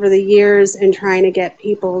bunch over the years in trying to get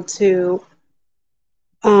people to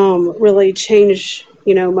really change,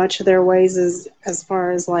 you know, much of their ways as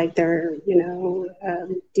far as like their, you know,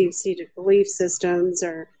 deep-seated belief systems,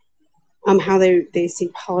 or how they see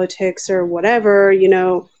politics or whatever. You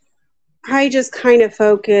know, I just kind of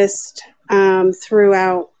focused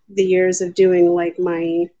throughout the years of doing like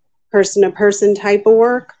my person-to-person type of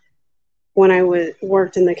work when I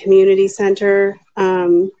worked in the community center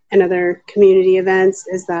and other community events,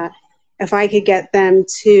 is that if I could get them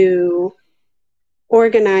to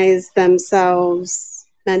organize themselves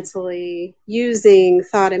mentally using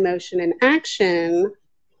thought, emotion, and action,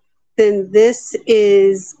 then this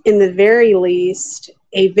is, in the very least,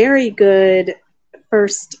 a very good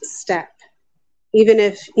first step. Even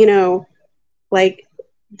if, you know, like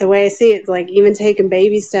the way I see it, like even taking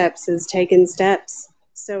baby steps is taking steps.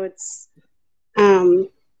 So it's,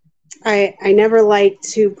 I never like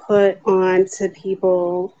to put on to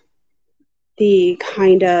people the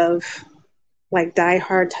kind of like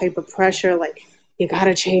diehard type of pressure, like you got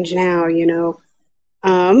to change now, you know,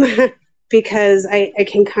 because I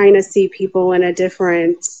can kind of see people in a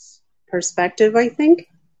different perspective, I think,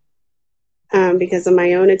 because of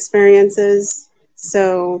my own experiences.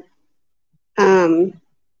 So I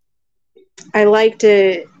like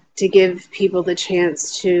to give people the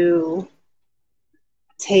chance to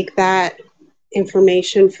take that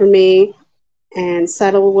information from me and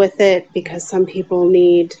settle with it, because some people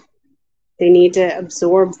need to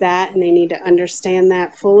absorb that, and they need to understand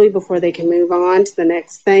that fully before they can move on to the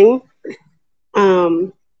next thing,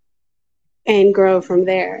 and grow from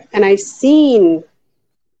there. And I've seen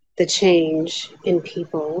the change in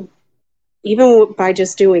people even by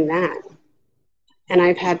just doing that. And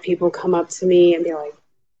I've had people come up to me and be like,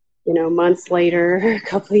 you know, months later, a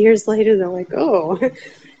couple of years later, they're like, oh,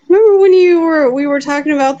 remember when we were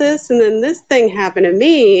talking about this, and then this thing happened to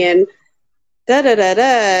me, and da da da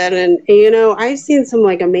da. And you know, I've seen some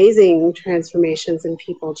like amazing transformations in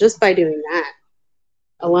people just by doing that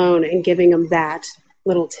alone and giving them that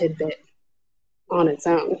little tidbit on its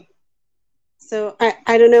own. So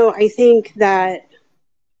I don't know. I think that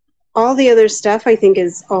all the other stuff, I think,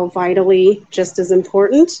 is all vitally just as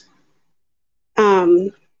important.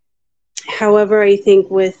 However, I think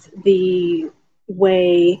with the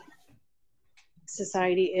way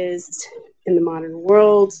society is in the modern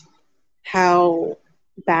world, how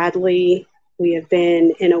badly we have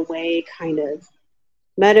been, in a way, kind of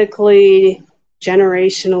medically,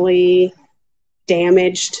 generationally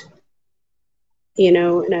damaged, you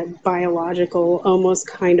know, in a biological almost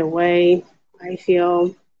kind of way, I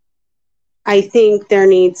feel. I think there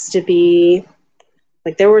needs to be,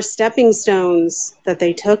 like, there were stepping stones that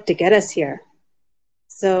they took to get us here.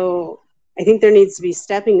 So I think there needs to be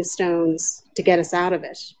stepping stones to get us out of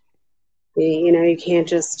it. You know, you can't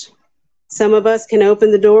just Some of us can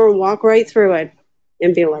open the door and walk right through it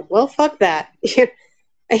and be like, well, fuck that.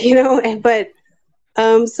 But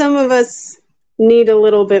some of us need a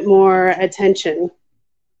little bit more attention.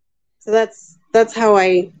 So that's how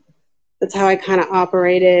I kind of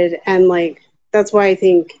operated, and like that's why I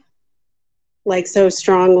think like so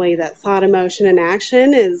strongly that thought, emotion, and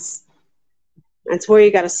action that's where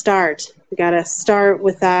you got to start. You got to start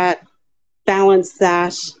with that, balance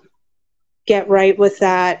that, get right with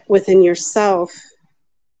that within yourself,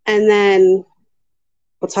 and then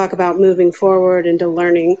we'll talk about moving forward into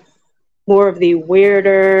learning more of the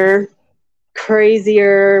weirder,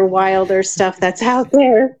 crazier, wilder stuff that's out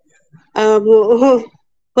there.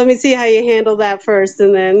 Let me see how you handle that first,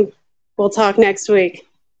 and then we'll talk next week.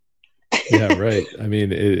 Yeah, right. I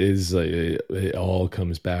mean, it is like it all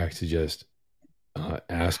comes back to just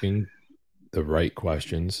asking the right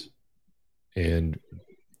questions, and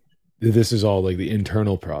this is all like the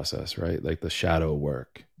internal process, right? Like the shadow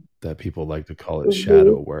work that people like to call it,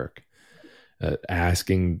 shadow work.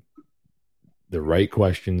 Asking the right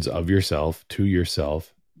questions of yourself to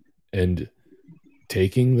yourself, and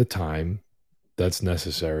taking the time that's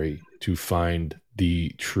necessary to find the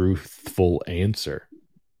truthful answer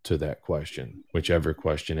to that question, whichever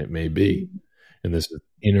question it may be. And this is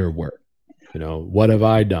inner work. What have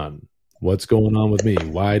I done? What's going on with me?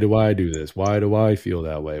 Why do I do this? Why do I feel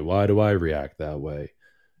that way? Why do I react that way?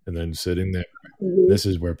 And then sitting there, this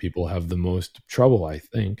is where people have the most trouble, I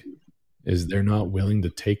think, is they're not willing to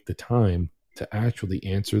take the time to actually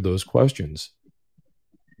answer those questions.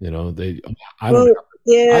 I don't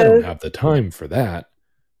have the time for that.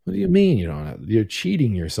 What do you mean you don't have? You're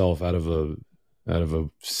cheating yourself out of a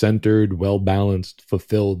centered, well-balanced,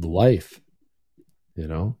 fulfilled life. You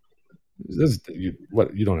don't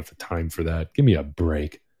have the time for that. Give me a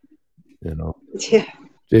break. Yeah.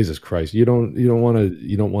 Jesus Christ. You don't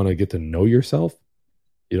want to get to know yourself.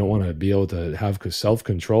 You don't want to be able to have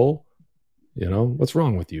self-control. What's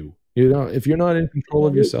wrong with you? If you're not in control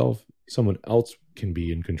of yourself, someone else can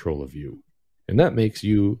be in control of you. And that makes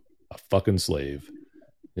you a fucking slave,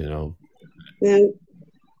 Yeah.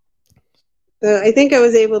 So I think I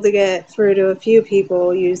was able to get through to a few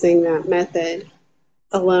people using that method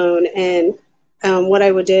alone. And what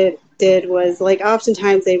I did was, like,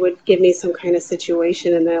 oftentimes they would give me some kind of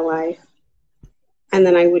situation in their life, and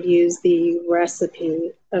then I would use the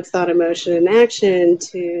recipe of thought, emotion, and action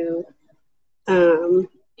to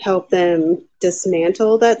help them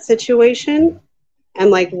dismantle that situation, and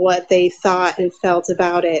like what they thought and felt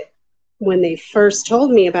about it when they first told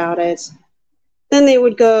me about it. Then they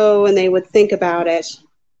would go and they would think about it.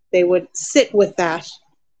 They would sit with that,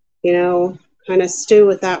 kind of stew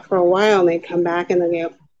with that for a while, and they'd come back and then they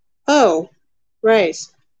go, oh, right.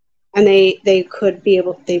 And they would be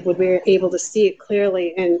able to see it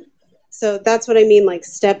clearly. And so that's what I mean, like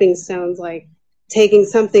stepping stones, like taking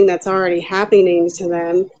something that's already happening to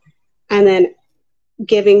them and then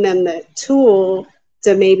giving them the tool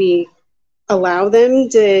to maybe allow them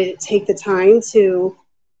to take the time to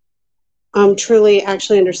truly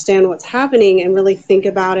actually understand what's happening and really think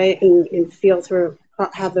about it and feel through,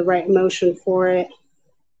 have the right emotion for it,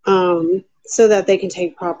 so that they can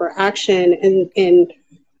take proper action. And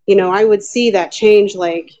I would see that change,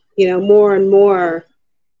 like, more and more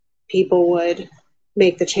people would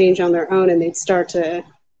make the change on their own, and they'd start to,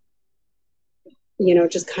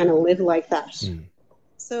 just kind of live like that.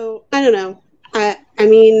 So I don't know. I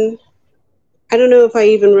mean, I don't know if I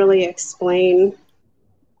even really explain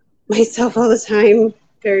myself all the time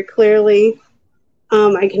very clearly.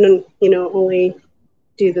 I can, only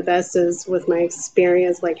do the best as with my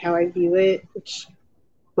experience, like how I view it, which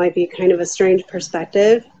might be kind of a strange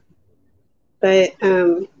perspective. But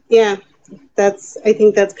yeah, I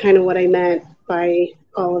think that's kind of what I meant by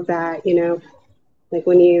all of that, like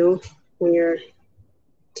when you're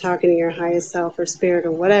talking to your highest self or spirit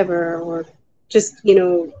or whatever, or just,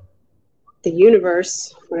 the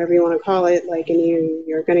universe, whatever you want to call it, like, and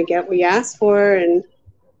you're going to get what you ask for. And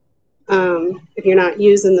if you're not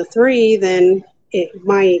using the 3, then it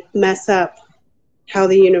might mess up how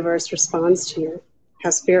the universe responds to you, how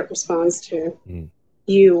spirit responds to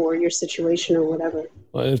you or your situation or whatever.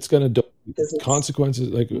 Well, it's going to consequences,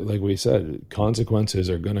 like we said, consequences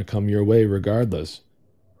are going to come your way regardless.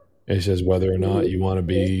 It's just whether or not you want to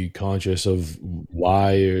be conscious of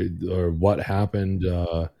why or what happened.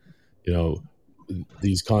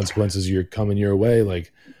 These consequences you're coming your way,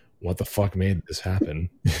 like, what the fuck made this happen?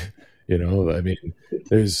 I mean,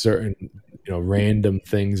 there's certain, random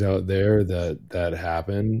things out there that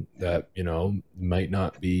happen that, might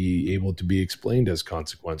not be able to be explained as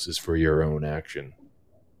consequences for your own action.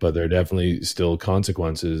 but there are definitely still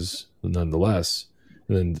consequences nonetheless.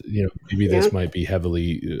 And then, you know, maybe Yeah. this might be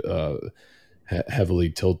heavily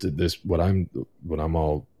tilted. What I'm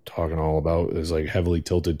all talking all about is like heavily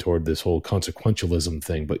tilted toward this whole consequentialism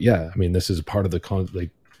thing. But yeah, I mean, this is part of the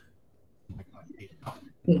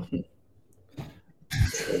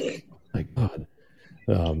my God.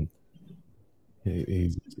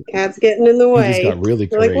 Cat's getting in the He way. just got really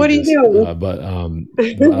courageous. Like, what are you doing? But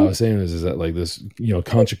what I was saying is that like this, you know,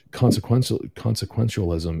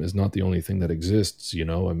 consequentialism is not the only thing that exists. You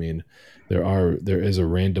know, I mean, there is a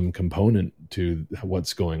random component to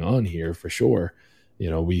what's going on here for sure. You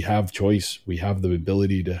know, we have choice. We have the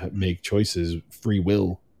ability to make choices, free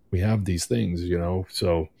will. We have these things, you know.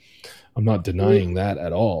 So I'm not denying that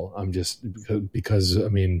at all. I'm just because I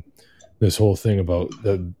mean, this whole thing about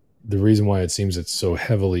the reason why it seems it's so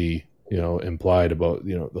heavily, you know, implied about,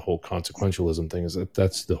 you know, the whole consequentialism thing is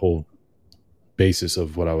that's the whole basis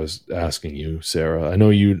of what I was asking you, Sarah. I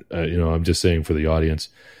know you, you know, I'm just saying for the audience,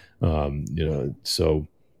 you know, so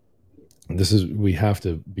we have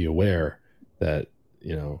to be aware that,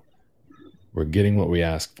 you know, we're getting what we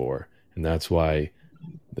ask for. And that's why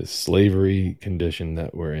the slavery condition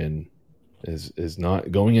that we're in is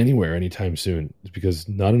not going anywhere anytime soon. It's because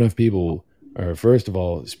not enough people are, first of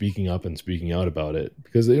all, speaking up and speaking out about it,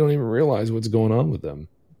 because they don't even realize what's going on with them.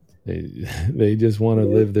 They just want to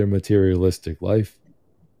live their materialistic life,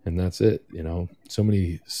 and that's it. You know, so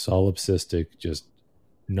many solipsistic, just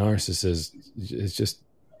narcissists.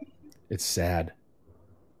 It's sad.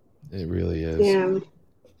 It really is. Yeah. You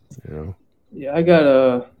know. Yeah, I got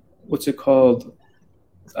a what's it called?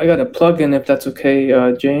 I got a plug-in if that's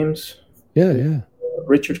okay, James. Yeah.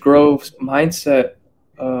 Richard Grove's mindset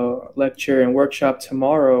lecture and workshop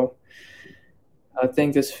tomorrow. I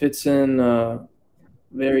think this fits in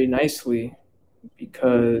very nicely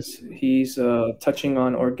because he's touching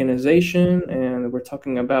on organization, and we're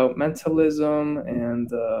talking about mentalism and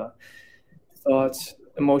thoughts,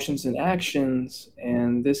 emotions, and actions,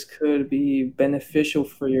 and this could be beneficial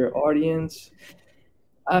for your audience.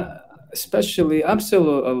 Especially, I'm still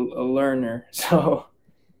a learner, so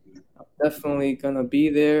I'm definitely gonna be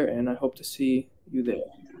there, and I hope to see you there.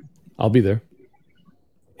 I'll be there.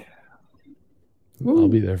 Woo. I'll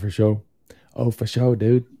be there for sure. Oh, for sure,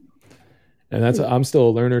 dude. And I'm still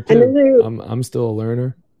a learner too. I'm still a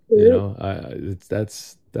learner. You know,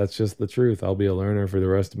 that's just the truth. I'll be a learner for the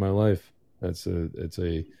rest of my life. It's a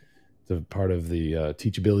part of the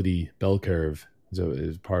teachability bell curve. So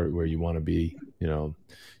is part where you want to be. You know,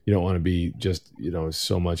 you don't want to be just, you know,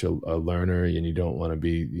 so much a learner, and you don't want to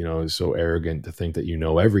be, you know, so arrogant to think that you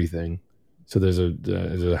know everything. So there's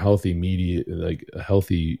a healthy medium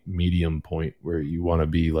point where you want to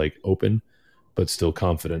be like open, but still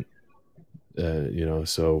confident. You know,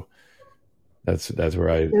 so that's where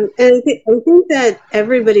and I think that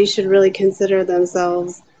everybody should really consider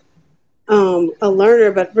themselves a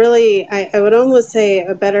learner, but really I would almost say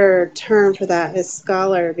a better term for that is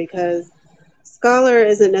scholar, because scholar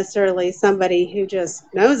isn't necessarily somebody who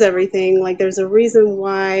just knows everything. Like, there's a reason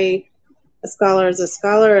why a scholar is a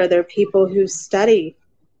scholar. They're people who study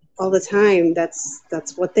all the time. That's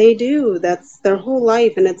what they do. That's their whole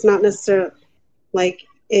life. And it's not necessarily like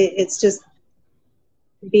it's just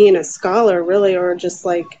being a scholar, really, or just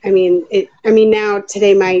like, I mean, now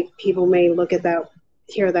today people may look at that,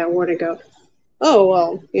 hear that word and go, oh,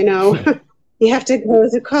 well, you know, you have to go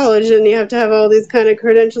to college and you have to have all these kind of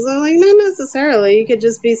credentials. I'm like, not necessarily. You could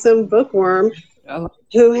just be some bookworm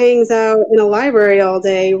who hangs out in a library all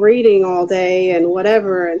day, reading all day and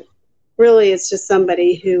whatever. And really, it's just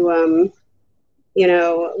somebody who, you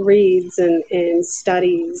know, reads and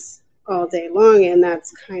studies all day long. And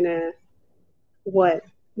that's kind of what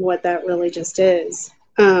that really just is.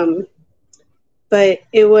 But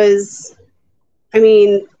it was, I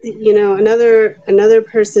mean, you know, another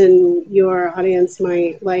person your audience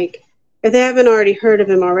might like, if they haven't already heard of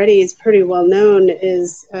him already, he's pretty well known,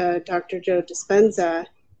 is Dr. Joe Dispenza,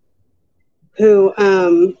 who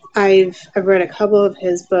I've read a couple of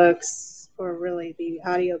his books, or really the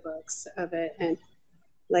audiobooks of it, and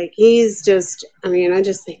like he's just, I mean, I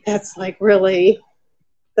just think that's like really,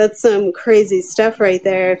 that's some crazy stuff right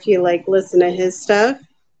there if you like listen to his stuff.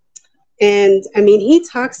 And I mean, he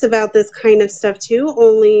talks about this kind of stuff too,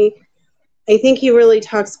 only I think he really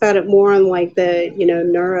talks about it more on like the, you know,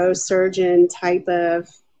 neurosurgeon type of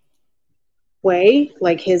way,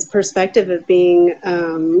 like his perspective of being,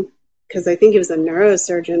 because I think he was a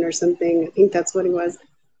neurosurgeon or something. I think that's what he was.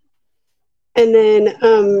 And then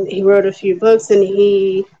he wrote a few books, and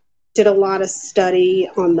he did a lot of study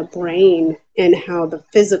on the brain and how the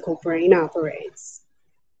physical brain operates.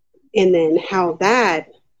 And then how that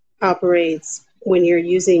operates when you're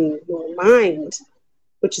using your mind,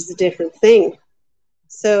 which is a different thing.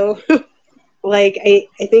 So, like, I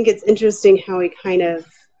think it's interesting how he kind of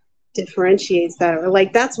differentiates that. Or,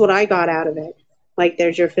 like, that's what I got out of it. Like,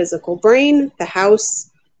 there's your physical brain, the house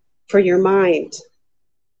for your mind,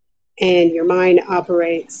 and your mind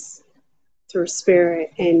operates through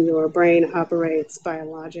spirit, and your brain operates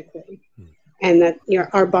biologically. And that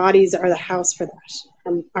our bodies are the house for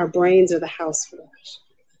that. Our brains are the house for that.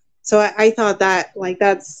 So I thought that, like,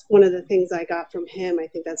 that's one of the things I got from him. I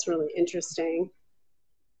think that's really interesting.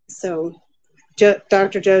 So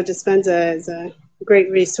Dr. Joe Dispenza is a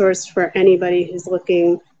great resource for anybody who's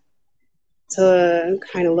looking to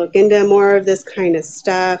kind of look into more of this kind of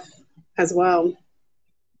stuff as well.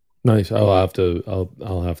 Nice. I'll have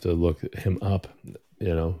to look him up,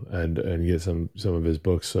 and get some of his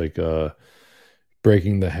books, like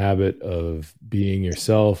Breaking the Habit of Being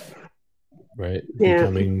Yourself, right? Yeah.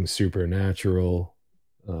 Becoming Supernatural.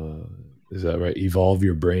 Is that right? Evolve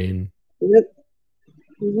Your Brain. Yep.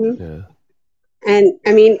 Mm-hmm. Yeah. And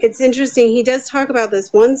I mean, it's interesting. He does talk about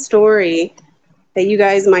this one story that you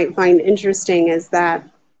guys might find interesting, is that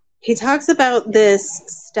he talks about this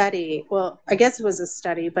study. Well, I guess it was a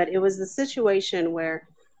study, but it was a situation where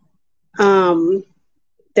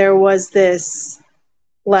there was this,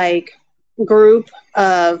 like, group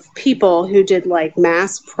of people who did, like,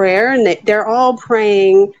 mass prayer, and they're all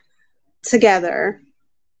praying together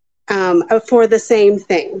for the same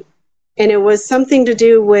thing. And it was something to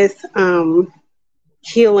do with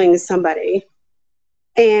healing somebody.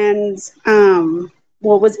 And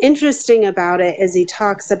what was interesting about it is he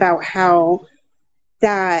talks about how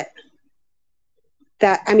that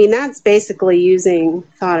I mean, that's basically using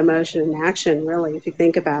thought, emotion, and action, really, if you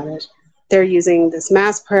think about it. They're using this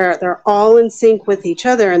mass prayer. They're all in sync with each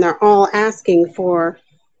other, and they're all asking for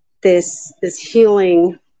this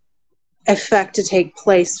healing effect to take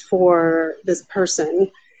place for this person.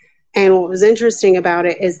 And what was interesting about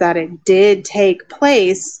it is that it did take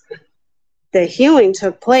place. The healing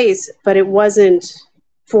took place, but it wasn't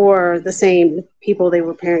for the same people they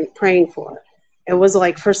were praying for. It was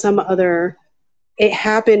like for some other, it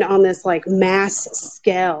happened on this, like, mass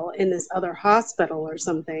scale in this other hospital or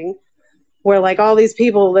something, where, like, all these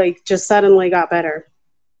people, like, just suddenly got better.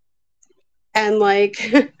 And,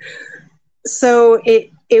 like, so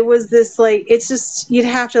it was this, like, it's just, you'd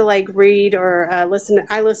have to, like, read or listen.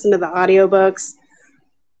 I listened to the audiobooks,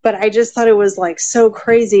 but I just thought it was, like, so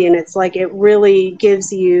crazy. And it's like, it really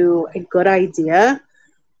gives you a good idea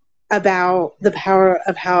about the power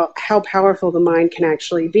of how powerful the mind can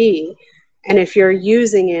actually be. And if you're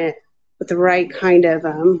using it with the right kind of,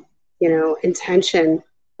 intention,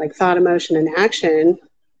 like thought, emotion, and action,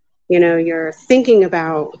 you're thinking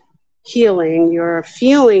about healing, you're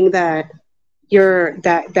feeling that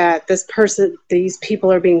that this person, these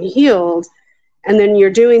people are being healed, and then you're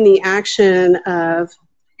doing the action of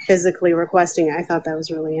physically requesting it. I thought that was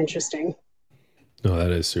really interesting. No, that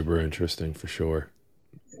is super interesting for sure.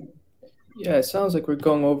 Yeah, it sounds like we're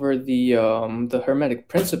going over the Hermetic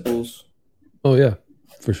principles. Oh yeah,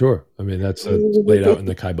 for sure. I mean, that's laid out in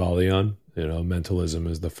the Kybalion. Mentalism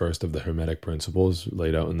is the first of the Hermetic principles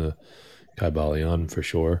laid out in the Kybalion for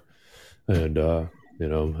sure. And I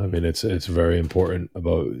mean, it's very important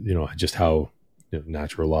about just how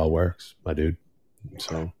natural law works, my dude.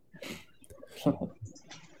 So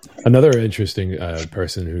another interesting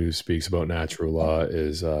person who speaks about natural law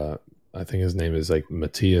is I think his name is like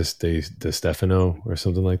Matthias de Stefano or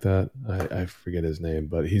something like that. I forget his name,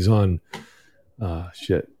 but he's on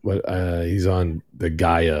he's on the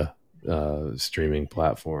Gaia streaming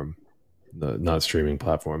platform. Not streaming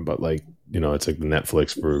platform, but like, it's like the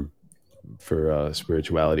Netflix for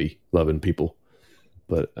spirituality loving people.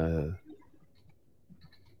 But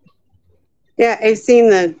yeah, I've seen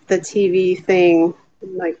the TV thing,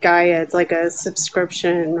 like Gaia. It's like a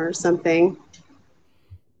subscription or something.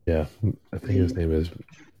 Yeah, I think his name is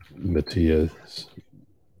Matthias.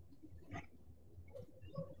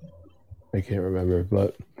 I can't remember,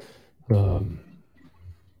 but I'm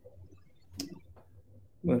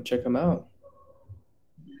gonna check him out.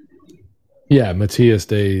 Yeah, Matthias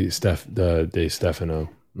de Stefano.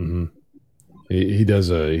 Mm-hmm. He does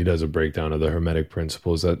a breakdown of the Hermetic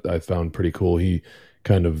principles that I found pretty cool. He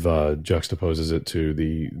kind of juxtaposes it to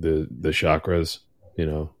the chakras,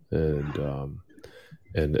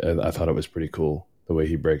 and I thought it was pretty cool the way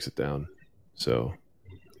he breaks it down. So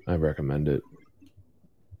I recommend it.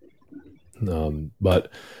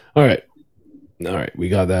 But all right, we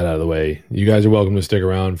got that out of the way. You guys are welcome to stick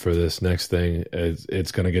around for this next thing.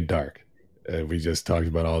 It's going to get dark. we just talked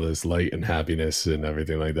about all this light and happiness and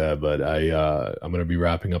everything like that. But I'm going to be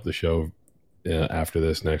wrapping up the show after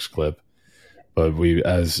this next clip. But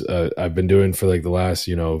as I've been doing for like the last,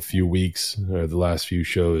 few weeks or the last few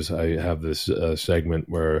shows, I have this segment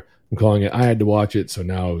where I'm calling it, I had to watch it, so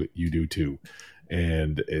now you do too.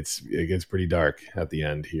 And it gets pretty dark at the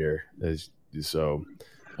end here. So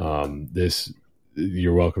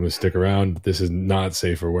you're welcome to stick around. This is not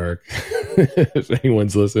safe for work. If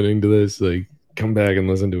anyone's listening to this, like, come back and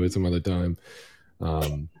listen to it some other time.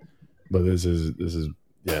 But this is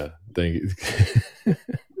yeah, thank you.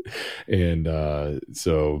 And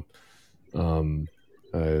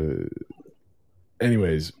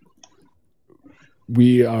anyways,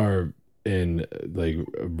 we are in like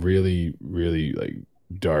really, really like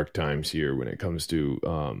dark times here when it comes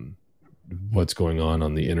to what's going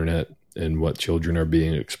on the internet and what children are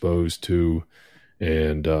being exposed to,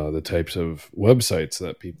 and the types of websites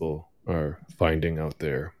that people are finding out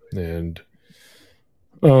there. And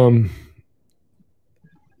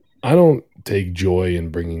I don't take joy in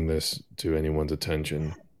bringing this to anyone's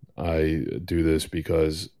attention. I do this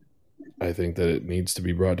because I think that it needs to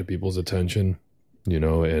be brought to people's attention,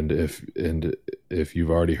 and if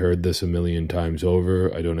you've already heard this a million times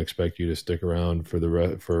over, I don't expect you to stick around for the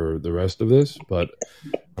rest of this, but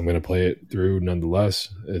I'm going to play it through nonetheless.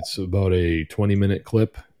 It's about a 20-minute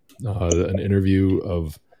clip, an interview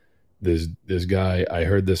of this guy. I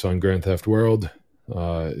heard this on Grand Theft World,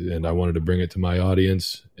 and I wanted to bring it to my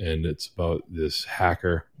audience. And it's about this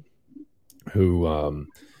hacker who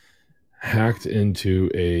hacked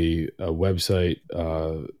into a website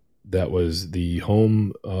that was the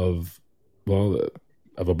home of a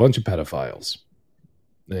bunch of pedophiles,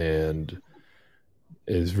 and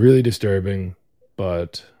is really disturbing.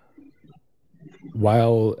 But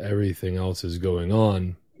while everything else is going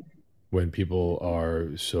on, when people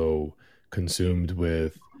are so consumed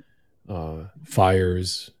with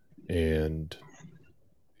fires and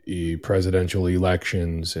presidential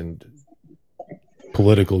elections and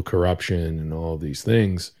political corruption and all these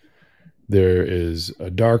things, there is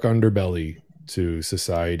a dark underbelly to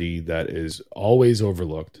society that is always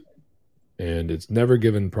overlooked, and it's never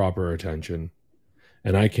given proper attention.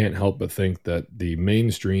 And I can't help but think that the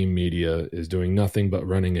mainstream media is doing nothing but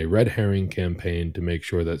running a red herring campaign to make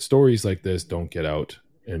sure that stories like this don't get out,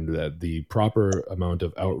 and that the proper amount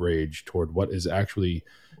of outrage toward what is actually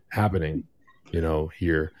happening,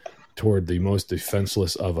 here, toward the most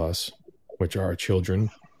defenseless of us, which are our children,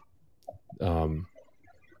 that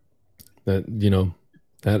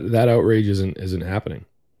outrage isn't happening.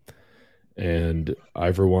 And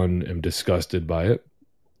I, for one, am disgusted by it.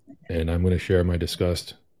 And I'm going to share my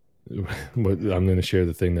disgust. I'm going to share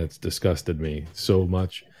the thing that's disgusted me so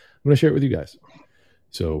much. I'm going to share it with you guys.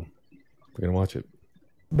 So we're going to watch it.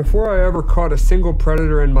 Before I ever caught a single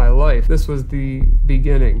predator in my life, this was the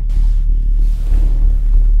beginning.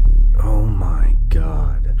 Oh my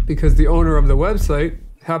God. Because the owner of the website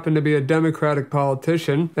happened to be a Democratic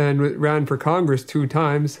politician and ran for Congress 2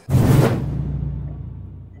 times.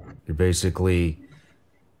 You're basically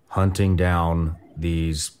hunting down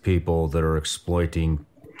these people that are exploiting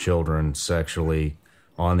children sexually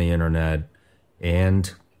on the internet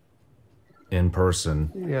and in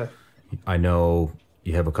person. Yeah. I know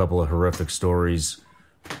you have a couple of horrific stories.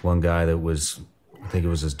 One guy that I think it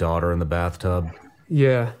was his daughter in the bathtub.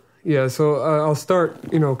 Yeah. So I'll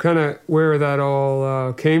start, kind of where that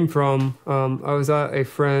all came from. I was at a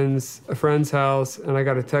friend's house, and I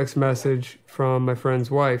got a text message from my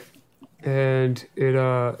friend's wife. And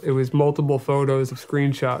it was multiple photos of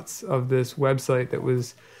screenshots of this website that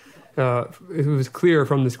was, it was clear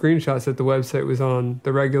from the screenshots that the website was on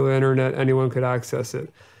the regular internet. Anyone could access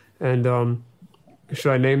it. And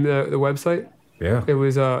should I name the website? Yeah. It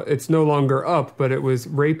was, it's no longer up, but it was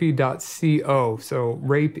rapey.co. So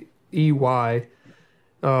rape, EY,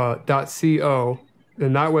 .co.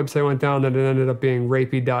 Then that website went down, and it ended up being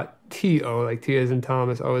rapey.to, like T as in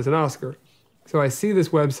Thomas, O as in Oscar. So I see this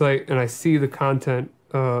website, and I see the content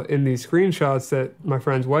in these screenshots that my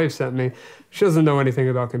friend's wife sent me. She doesn't know anything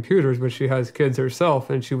about computers, but she has kids herself,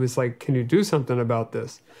 and she was like, "Can you do something about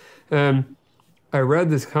this?" And I read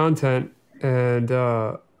this content, and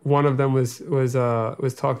one of them was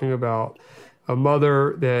talking about a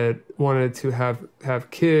mother that wanted to have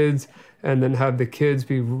kids, and then have the kids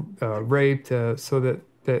be raped, so that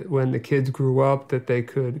when the kids grew up, that they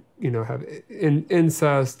could, have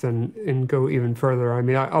incest and go even further. I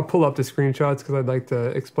mean, I'll pull up the screenshots because I'd like to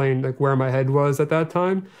explain like where my head was at that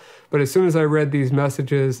time. But as soon as I read these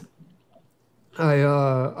messages,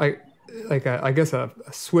 I I guess a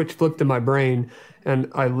switch flipped in my brain,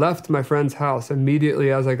 and I left my friend's house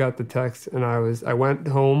immediately as I got the text, and I went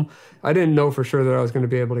home. I didn't know for sure that I was going to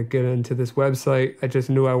be able to get into this website. I just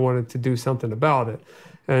knew I wanted to do something about it,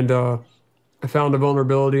 and I found a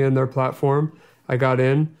vulnerability in their platform. I got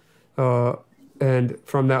in, and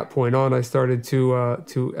from that point on, I started to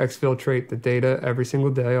exfiltrate the data every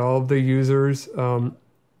single day, all of the users.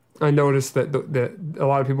 I noticed that a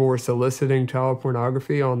lot of people were soliciting child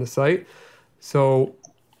pornography on the site, so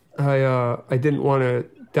I didn't want to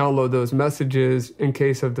download those messages in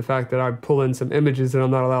case of the fact that I pull in some images that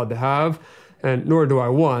I'm not allowed to have, and nor do I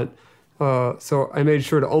want. So I made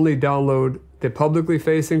sure to only download the publicly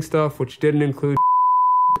facing stuff, which didn't include.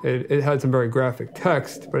 It had some very graphic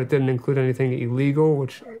text, but it didn't include anything illegal,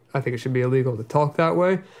 which I think it should be illegal to talk that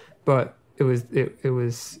way. But it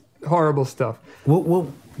was horrible stuff.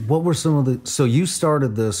 What were some of the... So you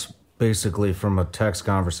started this basically from a text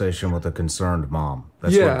conversation with a concerned mom.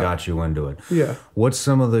 That's what got you into it. Yeah. What's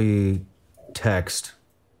some of the text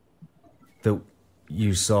that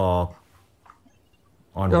you saw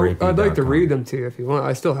on rapey.com? I'd like to read them to you if you want.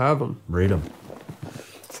 I still have them. Read them.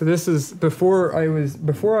 So this is before I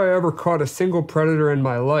ever caught a single predator in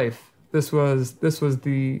my life. This was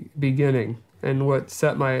the beginning and what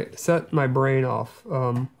set my brain off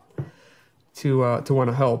to want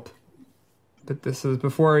to help. But this is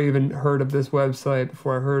before I even heard of this website,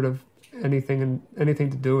 before I heard of anything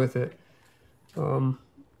to do with it.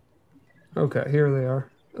 Okay, here they are.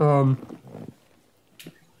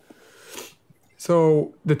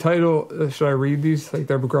 So the title, should I read these? Like,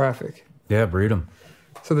 they're graphic. Yeah, read them.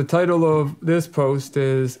 So the title of this post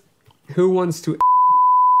is, "Who wants to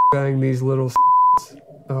bang these little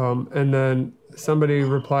and then somebody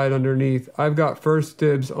replied underneath, "I've got first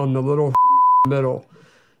dibs on the little middle."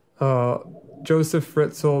 Joseph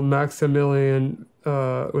Fritzl, Maximilian,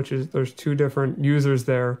 there's two different users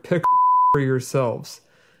there. Pick for yourselves.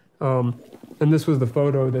 And this was the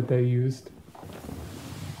photo that they used.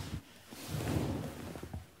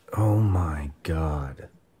 Oh my God.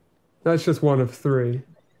 That's just one of three.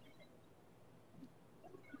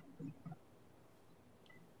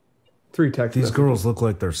 3 text These messages. girls look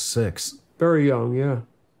like they're 6. Very young, yeah.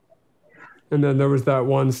 And then there was that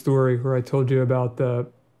one story where I told you about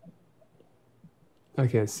I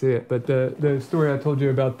can't see it, but the story I told you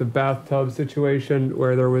about the bathtub situation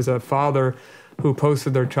where there was a father who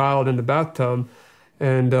posted their child in the bathtub,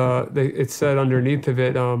 and it said underneath of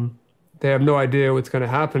it, they have no idea what's going to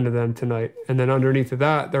happen to them tonight. And then underneath of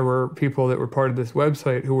that, there were people that were part of this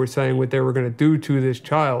website who were saying what they were going to do to this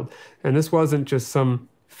child. And this wasn't just some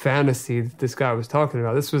fantasy that this guy was talking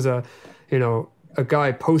about. This was a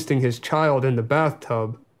guy posting his child in the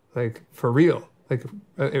bathtub, like for real. Like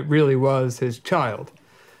it really was his child.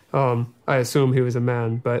 I assume he was a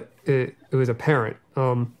man, but it was a parent.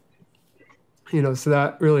 So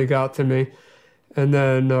that really got to me. And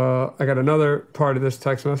then I got another part of this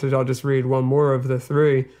text message. I'll just read one more of the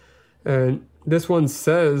 3. And this one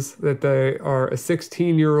says that they are a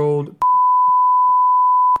 16-year-old.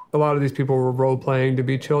 A lot of these people were role-playing to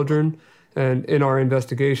be children. And in our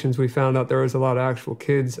investigations, we found out there was a lot of actual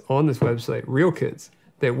kids on this website, real kids,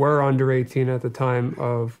 that were under 18 at the time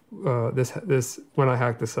of this when I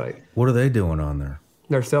hacked the site. What are they doing on there?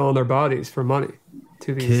 They're selling their bodies for money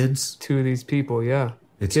to these kids? To these people, yeah.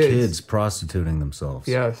 It's kids prostituting themselves.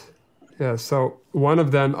 Yes. Yeah. So one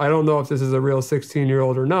of them, I don't know if this is a real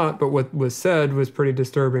 16-year-old or not, but what was said was pretty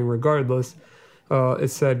disturbing regardless.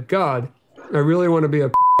 It said, "God, I really want to be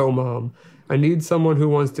a mom. I need someone who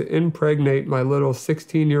wants to impregnate my little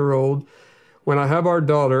 16-year-old. When I have our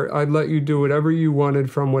daughter, I'd let you do whatever you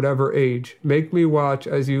wanted from whatever age. Make me watch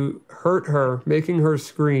as you hurt her, making her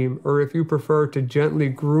scream, or if you prefer to gently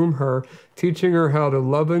groom her, teaching her how to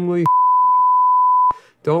lovingly.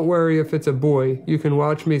 Don't worry if it's a boy. You can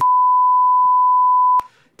watch me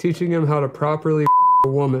teaching him how to properly a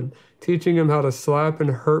woman, teaching him how to slap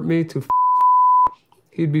and hurt me to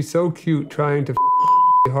He'd be so cute trying to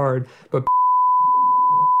hard, but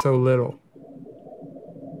so little."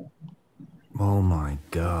 Oh my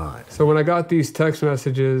God. So when I got these text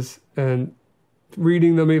messages and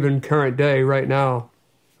reading them even current day right now,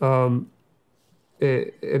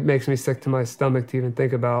 it makes me sick to my stomach to even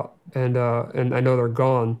think about, and I know they're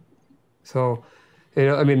gone. So,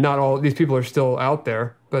 not all these people are still out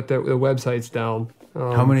there, but the website's down.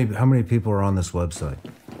 How many people are on this website?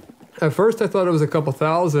 At first, I thought it was a couple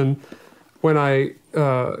thousand. When I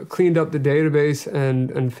cleaned up the database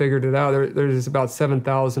and figured it out, there's about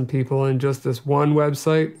 7,000 people in just this one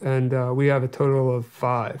website, and we have a total of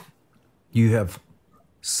 5. You have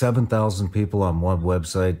 7,000 people on one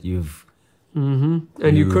website. You've Mm-hmm.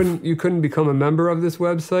 And you couldn't become a member of this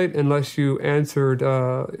website unless you answered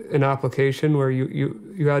an application where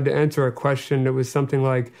you had to answer a question that was something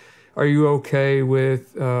like, "Are you okay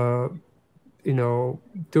with doing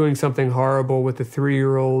something horrible with a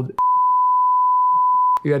 3-year-old?"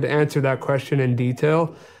 You had to answer that question in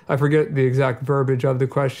detail. I forget the exact verbiage of the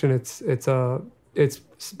question. It's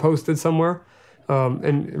posted somewhere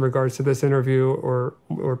in regards to this interview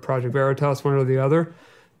or Project Veritas, one or the other.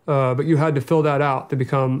 But you had to fill that out to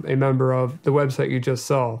become a member of the website you just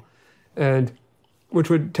saw, and which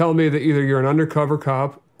would tell me that either you're an undercover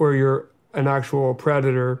cop or you're an actual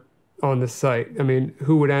predator on the site. I mean,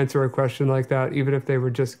 who would answer a question like that, even if they were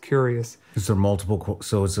just curious? Is there multiple?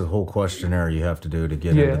 So it's a whole questionnaire you have to do to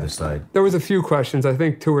get into the site. There was a few questions, I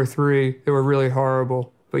think 2 or 3, that were really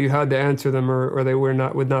horrible, but you had to answer them, or they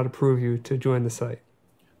would not approve you to join the site.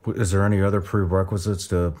 Is there any other prerequisites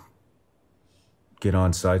to get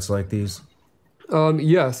on sites like these?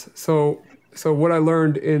 Yes. So what I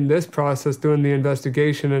learned in this process, doing the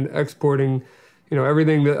investigation and exporting,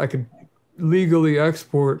 everything that I could legally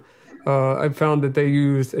export, I found that they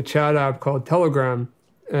used a chat app called Telegram,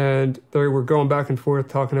 and they were going back and forth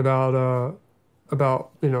talking about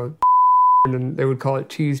and they would call it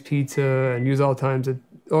cheese pizza and use all kinds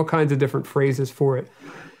of different phrases for it.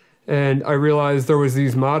 And I realized there was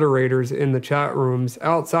these moderators in the chat rooms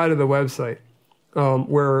outside of the website,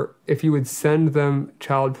 where if you would send them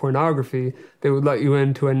child pornography, they would let you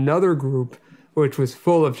into another group which was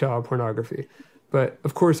full of child pornography. But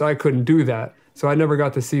of course I couldn't do that, so I never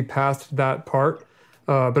got to see past that part.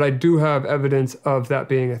 But I do have evidence of that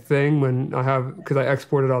being a thing because I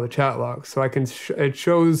exported all the chat logs. So I can. It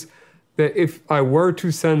shows that if I were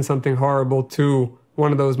to send something horrible to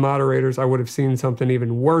one of those moderators, I would have seen something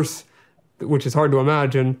even worse, which is hard to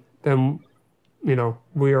imagine, than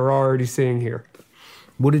we are already seeing here.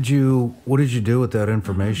 What did you do with that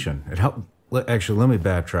information? And actually, let me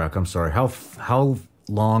backtrack. I'm sorry. How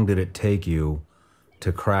long did it take you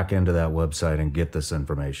to crack into that website and get this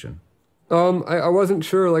information? I wasn't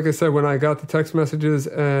sure, like I said, when I got the text messages,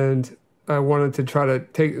 and I wanted to try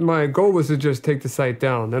to my goal was to just take the site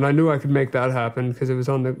down. And I knew I could make that happen because it was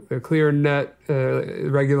on the clear net,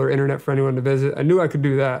 regular internet for anyone to visit. I knew I could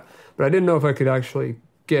do that, but I didn't know if I could actually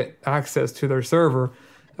get access to their server.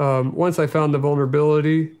 Once I found the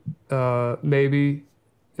vulnerability, maybe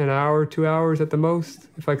an hour, 2 hours at the most,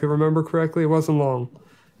 if I could remember correctly. It wasn't long.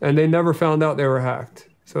 And they never found out they were hacked.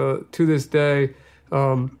 So to this day,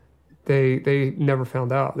 they never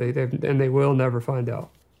found out. They will never find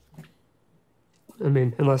out. I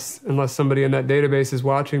mean, unless somebody in that database is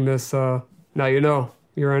watching this, now you know.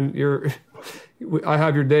 I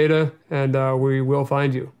have your data, and we will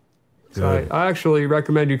find you. So I actually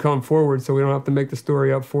recommend you come forward so we don't have to make the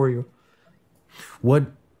story up for you. What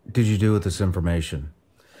did you do with this information?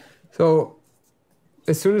 So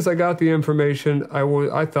as soon as I got the information,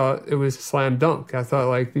 I thought it was slam dunk. I thought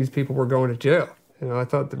like these people were going to jail. I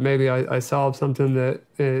thought that maybe I solved something that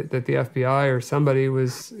the FBI or somebody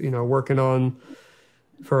was working on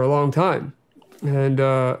for a long time. And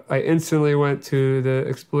I instantly went to the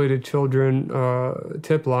exploited children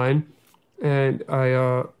tip line, and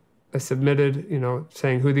I submitted,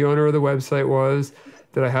 saying who the owner of the website was,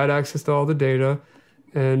 that I had access to all the data,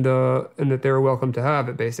 and that they were welcome to have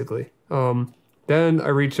it, basically. Then I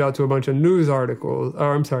reached out to a bunch of news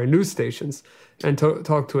stations, and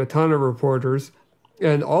talked to a ton of reporters,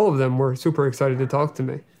 and all of them were super excited to talk to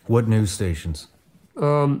me. What news stations?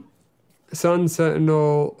 Sun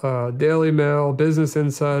Sentinel, Daily Mail, Business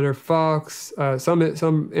Insider, Fox, some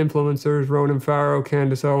influencers, Ronan Farrow,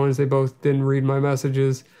 Candace Owens, they both didn't read my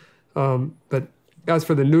messages. But as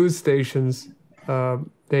for the news stations, I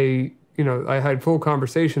had full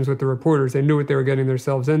conversations with the reporters. They knew what they were getting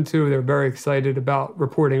themselves into. They were very excited about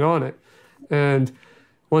reporting on it. And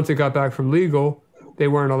once it got back from legal, they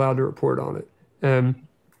weren't allowed to report on it. And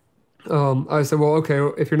I said, well, okay,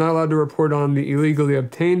 if you're not allowed to report on the illegally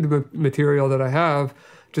obtained material that I have,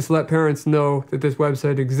 just let parents know that this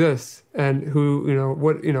website exists, and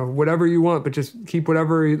whatever you want, but just keep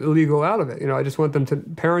whatever illegal out of it. I just want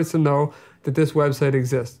parents to know that this website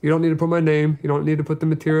exists. You don't need to put my name. You don't need to put the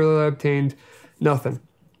material that I obtained. Nothing.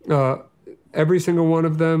 Every single one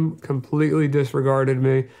of them completely disregarded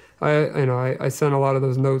me. I sent a lot of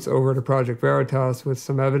those notes over to Project Veritas with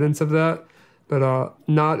some evidence of that. But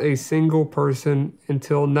not a single person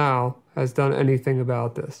until now has done anything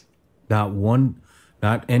about this.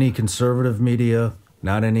 Not any conservative media,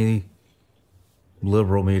 not any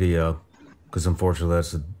liberal media, because unfortunately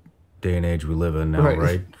that's the day and age we live in now,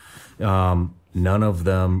 right? None of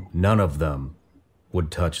them would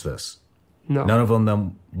touch this. No. None of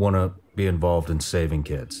them want to be involved in saving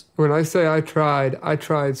kids. When I say I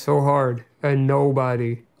tried so hard, and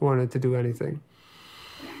nobody wanted to do anything.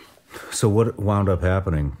 So what wound up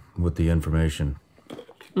happening with the information?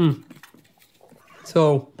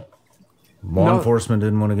 So Law enforcement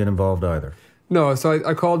didn't want to get involved either. No, so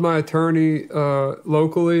I called my attorney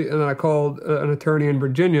locally, and then I called an attorney in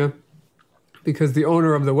Virginia because the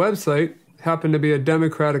owner of the website happened to be a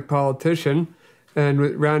Democratic politician and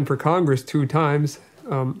ran for Congress 2 times.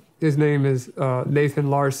 His name is Nathan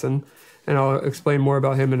Larson, and I'll explain more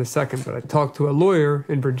about him in a second. But I talked to a lawyer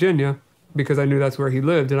in Virginia because I knew that's where he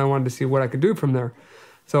lived, and I wanted to see what I could do from there.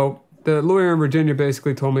 So the lawyer in Virginia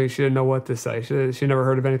basically told me she didn't know what to say. She never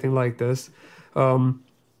heard of anything like this.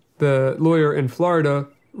 The lawyer in Florida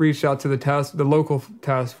reached out to the local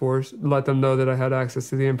task force, let them know that I had access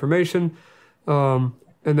to the information, and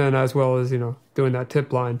then as well as doing that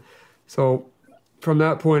tip line. So from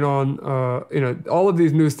that point on, all of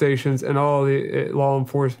these news stations and all the law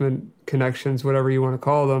enforcement connections, whatever you want to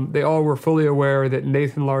call them, they all were fully aware that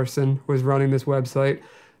Nathan Larson was running this website,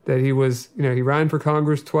 that he was, he ran for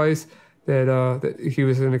Congress twice, that he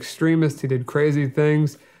was an extremist, he did crazy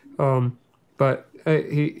things, but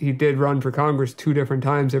he did run for Congress 2 different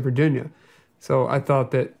times in Virginia. So I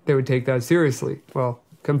thought that they would take that seriously. Well,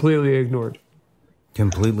 completely ignored.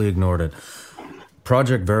 Completely ignored it.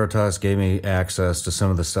 Project Veritas gave me access to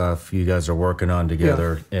some of the stuff you guys are working on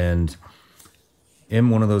together. Yeah. And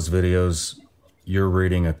in one of those videos, you're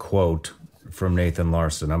reading a quote from Nathan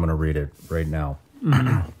Larson. I'm going to read it right now.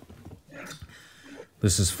 Mm-hmm.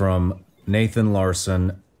 This is from Nathan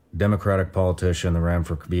Larson, Democratic politician that ran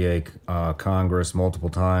for VA Congress multiple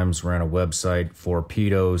times, ran a website for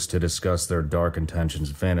pedos to discuss their dark intentions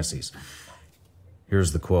and fantasies.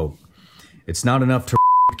 Here's the quote. "It's not enough to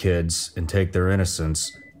kids and take their innocence.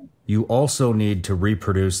 You also need to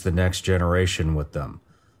reproduce the next generation with them.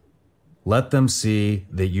 Let them see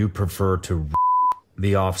that you prefer to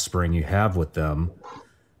the offspring you have with them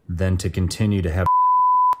than to continue to have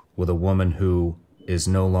with a woman who is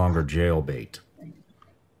no longer jailbait."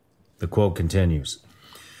 The quote continues,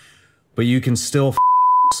 "But you can still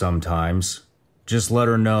sometimes. Just let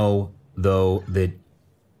her know, though, that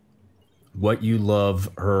what you love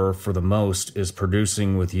her for the most is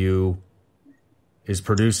producing with you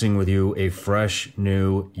a fresh,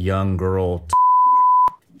 new, young girl,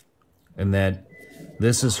 and that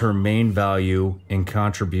this is her main value and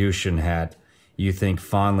contribution hat. You think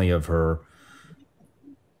fondly of her."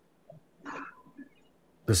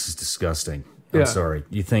 This is disgusting. I'm sorry.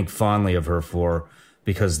 You think fondly of her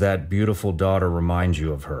because that beautiful daughter reminds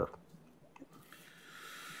you of her.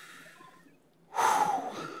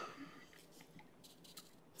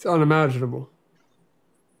 It's unimaginable.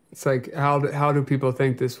 It's like, how do people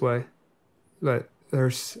think this way? But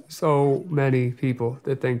there's so many people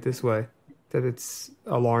that think this way that it's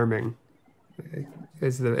alarming.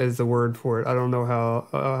 Is the word for it. I don't know how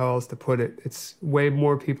else to put it. It's way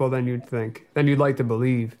more people than you'd think, than you'd like to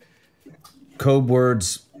believe. Code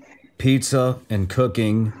words: pizza and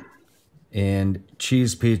cooking, and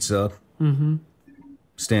cheese pizza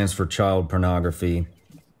stands for child pornography.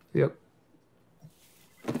 Yep.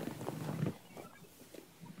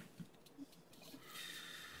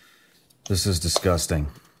 This is disgusting.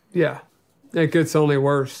 Yeah. It gets only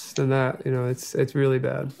worse than that. It's really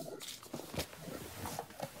bad.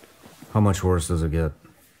 How much worse does it get?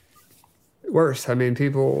 Worse. I mean,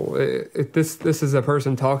 people. This is a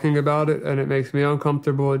person talking about it, and it makes me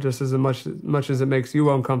uncomfortable just as much as it makes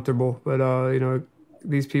you uncomfortable. But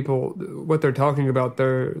these people, what they're talking about,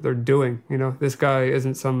 they're doing. This guy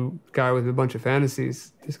isn't some guy with a bunch of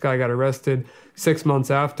fantasies. This guy got arrested 6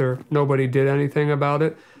 months after. Nobody did anything about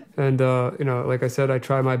it. And, like I said, I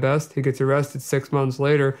try my best. He gets arrested 6 months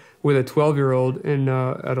later with a 12-year-old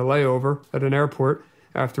at a layover at an airport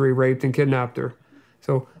after he raped and kidnapped her.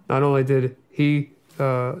 So not only did he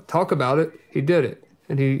talk about it, he did it.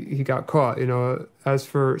 And he got caught. As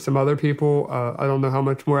for some other people, I don't know how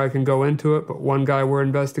much more I can go into it, but one guy we're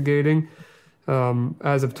investigating,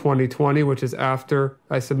 as of 2020, which is after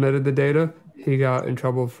I submitted the data, he got in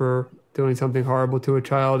trouble for doing something horrible to a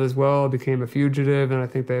child as well, became a fugitive, and I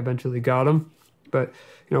think they eventually got him. But,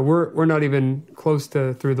 we're not even close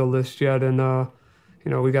to through the list yet, and,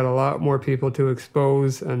 we got a lot more people to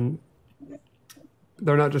expose, and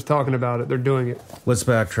they're not just talking about it, they're doing it. Let's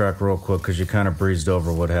backtrack real quick, because you kind of breezed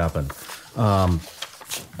over what happened.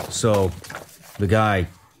 So, the guy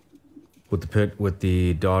with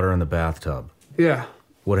the daughter in the bathtub. Yeah.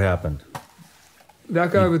 What happened?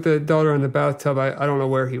 That guy with the daughter in the bathtub, I don't know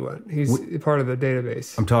where he went. He's part of the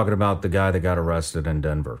database. I'm talking about the guy that got arrested in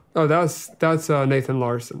Denver. Oh, that's Nathan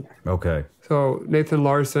Larson. Okay. So Nathan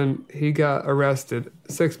Larson, he got arrested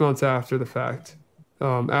 6 months after the fact.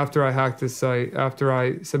 After I hacked his site, after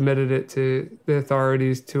I submitted it to the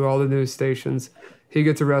authorities, to all the news stations, he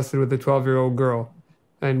gets arrested with a 12-year-old girl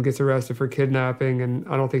and gets arrested for kidnapping. And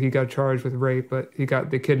I don't think he got charged with rape, but he got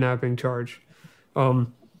the kidnapping charge.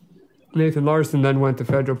 Nathan Larson then went to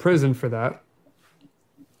federal prison for that.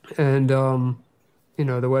 And, you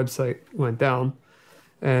know, the website went down.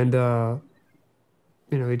 And,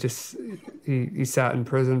 you know, he sat in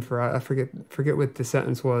prison for, I forget what the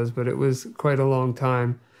sentence was, but it was quite a long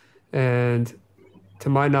time. And to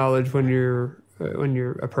my knowledge, when you're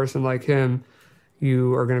a person like him,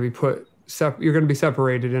 you are going to be you're going to be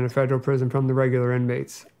separated in a federal prison from the regular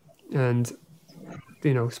inmates. And,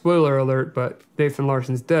 you know, spoiler alert, but Nathan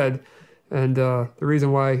Larson's dead. And the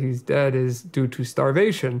reason why he's dead is due to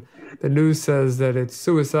starvation. The news says that it's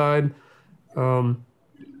suicide.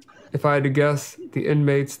 If I had to guess, the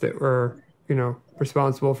inmates that were, you know,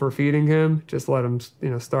 responsible for feeding him just let him, you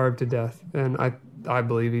know, starve to death. And I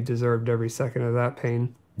believe he deserved every second of that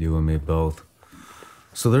pain. You and me both.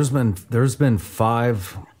 So there's been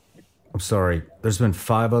five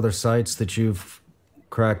other sites that you've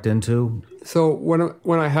cracked into. So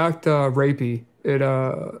when I hacked Rapey,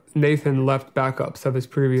 Nathan left backups of his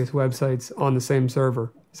previous websites on the same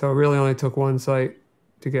server. So it really only took one site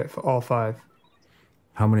to get all 5.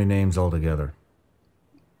 How many names altogether?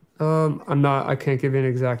 I can't give you an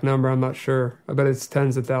exact number. I'm not sure. I bet it's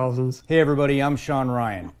tens of thousands. Hey everybody, I'm Sean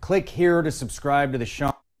Ryan. Click here to subscribe to the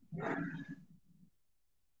Sean.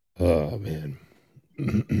 Oh man.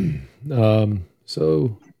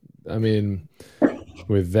 So I mean,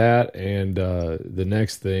 with that and the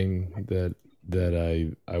next thing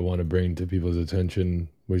that I want to bring to people's attention,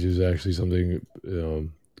 which is actually something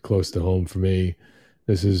close to home for me.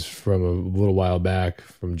 This is from a little while back,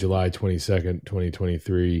 from July 22nd,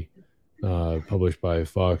 2023, published by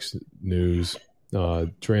Fox News.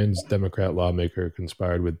 Trans Democrat lawmaker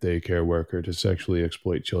conspired with daycare worker to sexually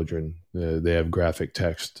exploit children. They have graphic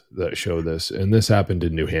text that show this. And this happened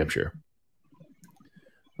in New Hampshire.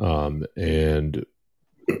 And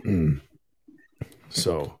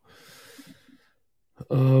so...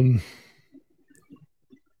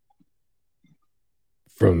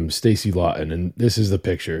 from Stacy Lawton, and this is the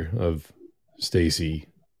picture of Stacy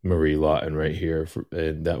Marie Lawton right here,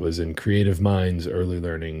 and that was in Creative Minds Early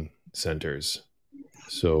Learning Centers.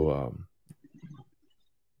 So,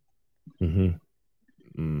 a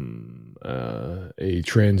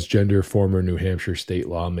transgender former New Hampshire state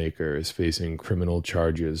lawmaker is facing criminal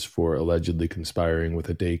charges for allegedly conspiring with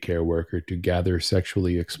a daycare worker to gather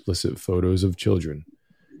sexually explicit photos of children.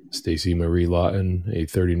 Stacy Marie Lawton, a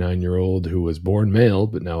 39-year-old who was born male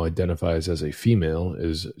but now identifies as a female,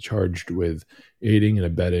 is charged with aiding and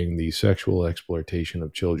abetting the sexual exploitation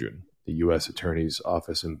of children, the U.S. Attorney's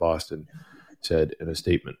Office in Boston said in a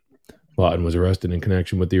statement. Lawton was arrested in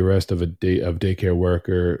connection with the arrest of daycare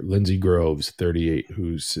worker Lindsay Groves, 38,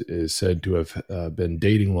 who is said to have been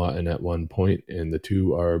dating Lawton at one point, and the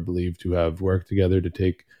two are believed to have worked together to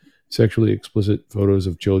take sexually explicit photos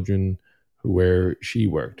of children where she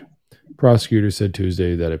worked. Prosecutors said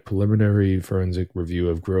Tuesday that a preliminary forensic review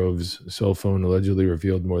of Groves' cell phone allegedly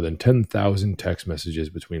revealed more than 10,000 text messages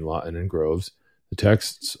between Lawton and Groves. The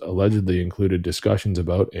texts allegedly included discussions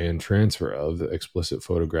about and transfer of explicit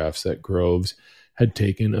photographs that Groves had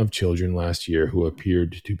taken of children last year who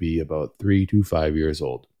appeared to be about 3 to 5 years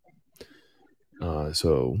old.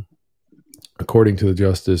 So, according to the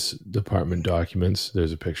Justice Department documents,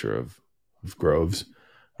 there's a picture of Groves.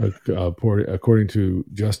 According to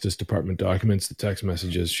Justice Department documents, the text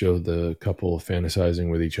messages show the couple fantasizing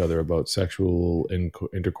with each other about sexual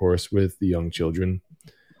intercourse with the young children.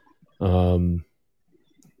 And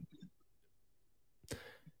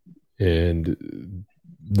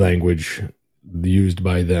language used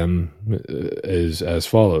by them is as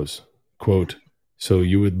follows, quote, "So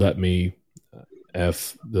you would let me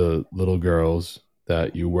F the little girls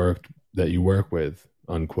that you work with,"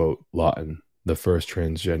 unquote. Lawton, the first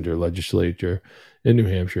transgender legislator in New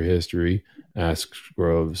Hampshire history, asks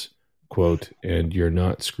Groves, quote, "And you're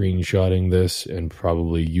not screenshotting this and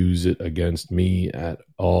probably use it against me at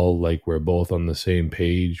all, like we're both on the same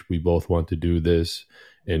page, we both want to do this."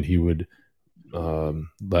 And he would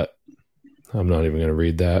I'm not even going to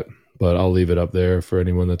read that, but I'll leave it up there for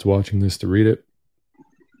anyone that's watching this to read it.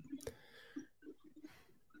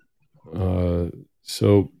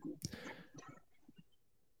 So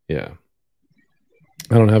yeah,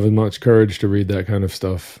 I don't have as much courage to read that kind of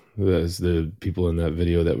stuff as the people in that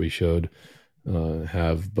video that we showed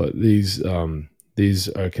have, but these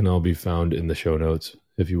can all be found in the show notes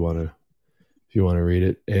if you want to read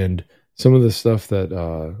it. And some of the stuff that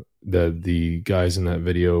the guys in that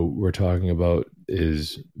video were talking about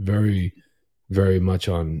is very, very much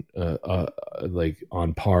on like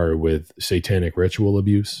on par with satanic ritual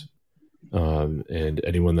abuse. And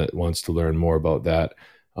anyone that wants to learn more about that,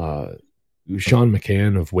 Sean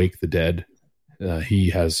McCann of Wake the Dead, he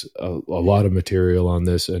has a lot of material on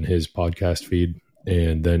this in his podcast feed.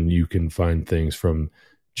 And then you can find things from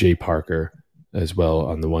Jay Parker as well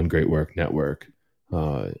on the One Great Work Network.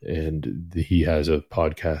 He has a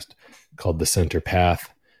podcast called The Center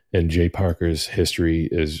Path, and Jay Parker's history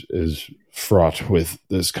is fraught with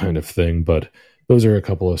this kind of thing. But those are a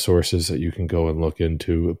couple of sources that you can go and look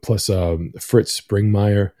into. Plus, Fritz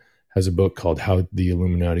Springmeier has a book called How the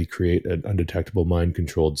Illuminati Create an Undetectable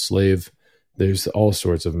Mind-Controlled Slave. There's all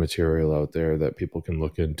sorts of material out there that people can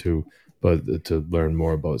look into, but to learn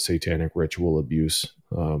more about satanic ritual abuse.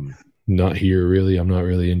 Not here, really. I'm not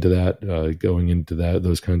really into that, going into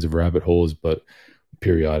those kinds of rabbit holes, but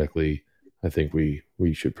periodically, I think we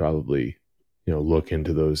should probably, look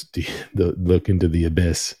into look into the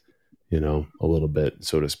abyss, a little bit,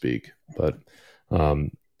 so to speak. But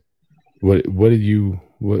what do you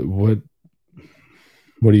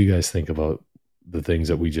guys think about the things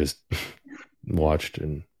that we just watched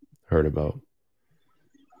and heard about?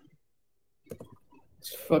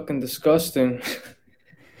 It's fucking disgusting.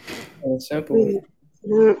 And simple.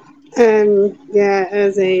 Yeah,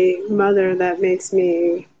 as a mother, that makes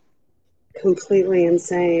me completely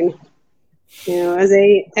insane. As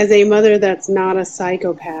a mother that's not a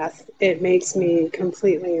psychopath, it makes me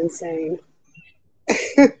completely insane.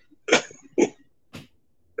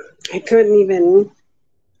 I couldn't even.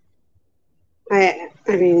 I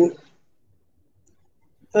mean,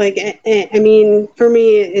 for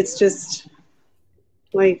me, it's just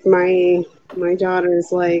like my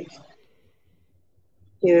daughter's like,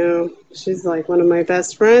 she's like one of my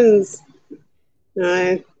best friends.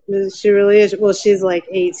 She really is. Well, she's like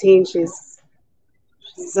 18. She's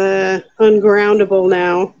ungroundable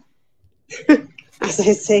now, as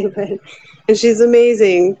I say, and she's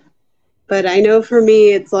amazing. But I know for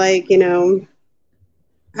me, it's like,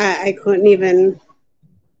 I couldn't even.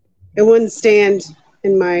 It wouldn't stand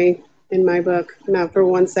in my book, not for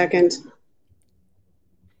 1 second.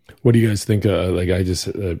 What do you guys think? I just,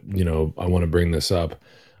 I want to bring this up.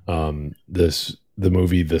 The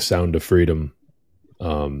movie, The Sound of Freedom.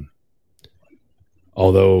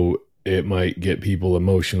 Although it might get people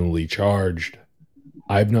emotionally charged,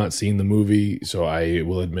 I've not seen the movie, so I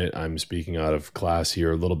will admit I'm speaking out of class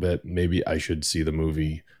here a little bit. Maybe I should see the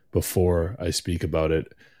movie before I speak about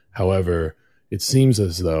it. However, it seems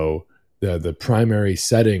as though the primary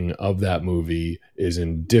setting of that movie is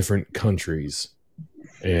in different countries.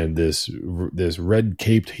 And this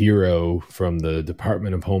red-caped hero from the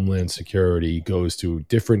Department of Homeland Security goes to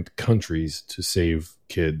different countries to save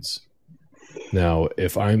kids. Now,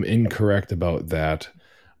 if I'm incorrect about that,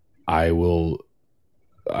 I'll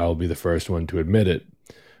be the first one to admit it.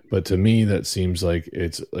 But to me, that seems like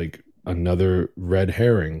it's like another red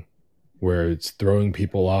herring where it's throwing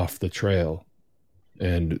people off the trail.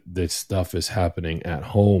 And this stuff is happening at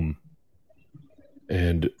home.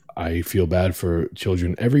 And I feel bad for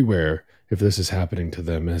children everywhere if this is happening to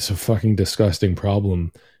them. And it's a fucking disgusting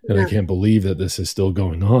problem. And I can't believe that this is still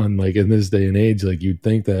going on. Like in this day and age, like you'd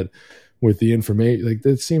think that with the information, like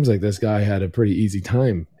it seems like this guy had a pretty easy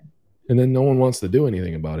time. And then no one wants to do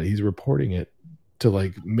anything about it. He's reporting it to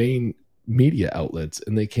like main media outlets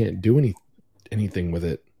and they can't do anything with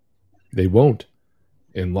it. They won't.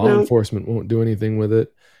 And law enforcement won't do anything with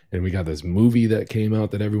it. And we got this movie that came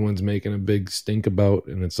out that everyone's making a big stink about.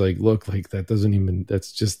 And it's like, look, like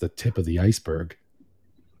that's just the tip of the iceberg.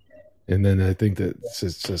 And then I think that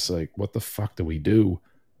it's just like, what the fuck do we do?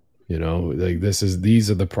 Like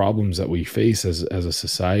these are the problems that we face as a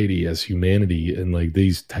society, as humanity. And like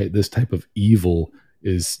this type of evil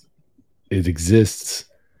it exists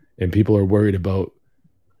and people are worried about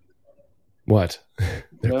what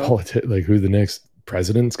their politics, like who the next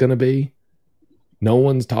president's going to be. No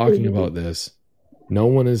one's talking about this. No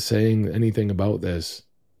one is saying anything about this.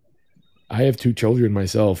 I have 2 children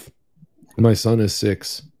myself. My son is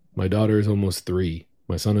 6. My daughter is almost 3.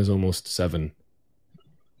 My son is almost 7.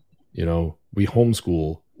 We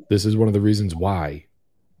homeschool. This is one of the reasons why.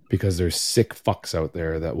 Because there's sick fucks out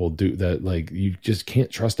there that will do that. Like, you just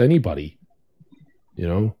can't trust anybody.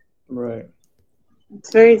 Right.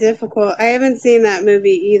 It's very difficult. I haven't seen that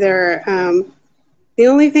movie either. The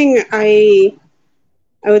only thing I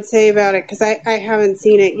would say about it, because I haven't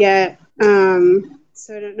seen it yet, so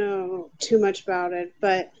I don't know too much about it,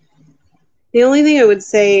 but the only thing I would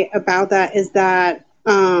say about that is that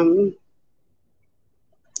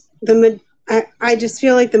I just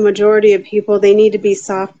feel like the majority of people, they need to be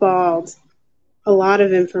softballed a lot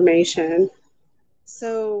of information.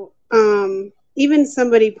 So even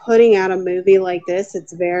somebody putting out a movie like this,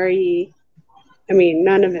 it's very, I mean,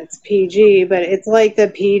 none of it's PG, but it's like the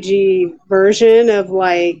PG version of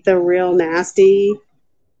like the real nasty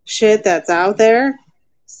shit that's out there.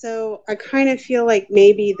 So I kind of feel like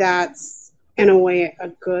maybe that's in a way a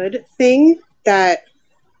good thing, that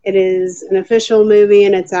it is an official movie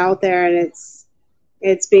and it's out there and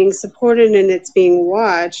it's being supported and it's being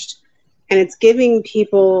watched, and it's giving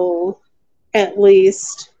people at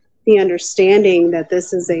least the understanding that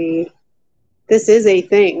this is a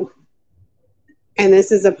thing and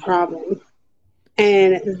this is a problem,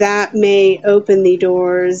 and that may open the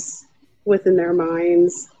doors within their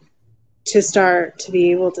minds to start to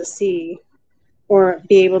be able to see or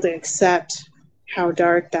be able to accept how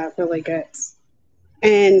dark that really gets.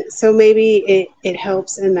 And so maybe it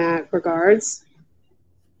helps in that regards.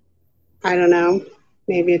 I don't know.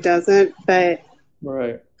 Maybe it doesn't, but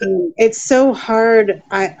Right. it's so hard.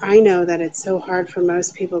 I know that it's so hard for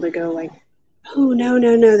most people to go like, oh, no,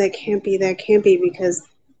 that can't be, because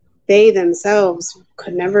they themselves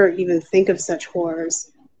could never even think of such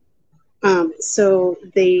horrors. So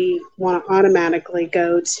they want to automatically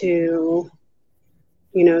go to,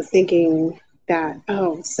 thinking that,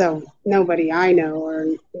 oh, so nobody I know or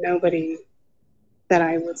nobody that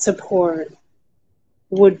I would support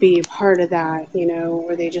would be part of that,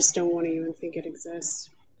 or they just don't want to even think it exists.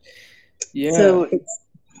 Yeah. So I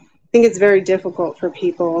think it's very difficult for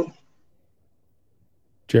people.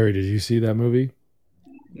 Jerry, did you see that movie?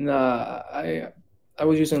 Nah, I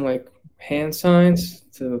was using like hand signs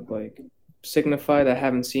to like signify that I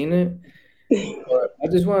haven't seen it. But I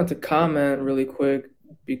just wanted to comment really quick,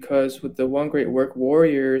 because with the One Great Work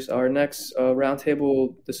Warriors, our next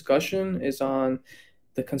roundtable discussion is on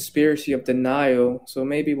the conspiracy of denial. So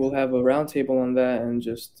maybe we'll have a roundtable on that and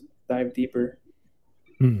just dive deeper.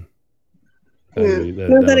 Not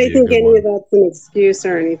that I think any of that's an excuse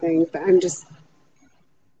or anything, but I'm just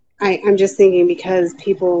thinking, because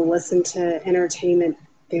people listen to entertainment,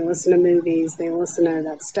 they listen to movies, they listen to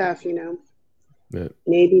that stuff, Yeah.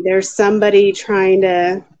 Maybe there's somebody trying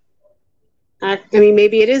to act. I mean,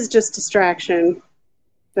 maybe it is just distraction,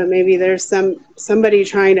 but maybe there's somebody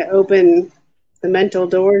trying to open the mental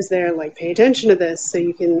doors there, like, pay attention to this so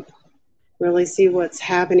you can really see what's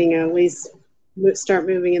happening and at least start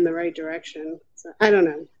moving in the right direction. So I don't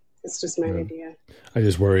know. It's just my idea. I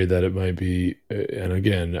just worry that it might be, and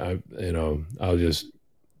again, I'll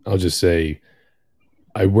just say,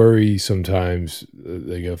 I worry sometimes,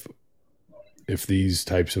 like if these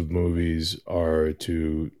types of movies are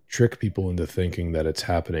to trick people into thinking that it's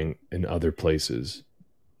happening in other places,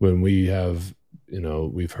 when we have,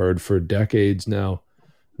 we've heard for decades now.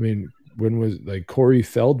 I mean, when was like Corey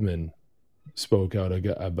Feldman spoke out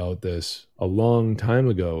about this a long time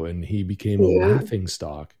ago, and he became a laughing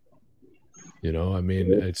stock. I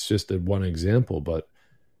mean, it's just one example, but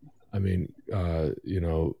I mean,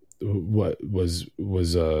 what was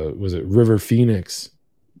it River Phoenix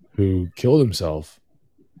who killed himself,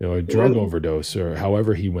 a drug overdose or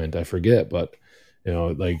however he went, I forget, but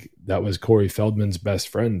like that was Corey Feldman's best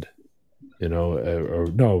friend, or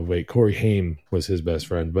no, wait, Corey Haim was his best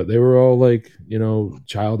friend, but they were all like,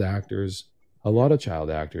 child actors. A lot of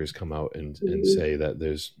child actors come out and say that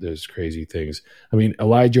there's crazy things. I mean,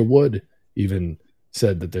 Elijah Wood even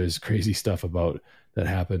said that there's crazy stuff that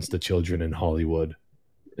happens to children in Hollywood,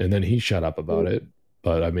 and then he shut up about it.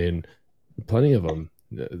 But I mean, plenty of them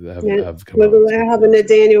have come out. What happened to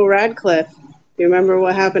Daniel Radcliffe? Do you remember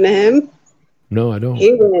what happened to him? No, I don't.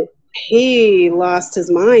 He lost his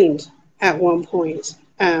mind at one point,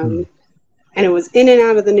 and it was in and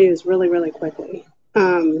out of the news really, really quickly.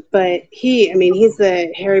 But he's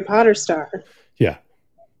the Harry Potter star. Yeah.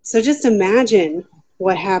 So just imagine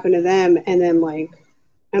what happened to them. And then like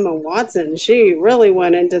Emma Watson, she really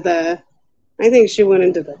went into the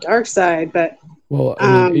dark side, but well,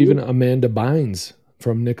 I mean, even Amanda Bynes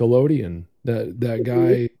from Nickelodeon, that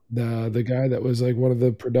guy, the guy that was like one of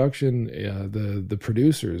the production, the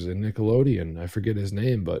producers in Nickelodeon, I forget his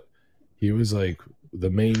name, but he was like the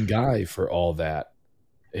main guy for all that.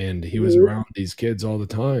 And he was around these kids all the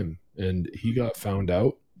time, and he got found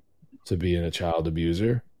out to being a child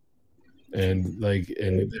abuser. And I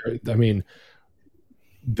mean,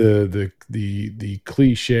 the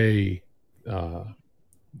cliche,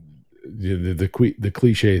 the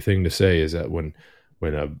cliche thing to say is that when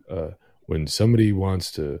somebody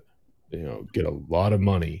wants to, get a lot of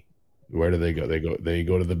money, where do they go? They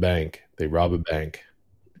go to the bank. They rob a bank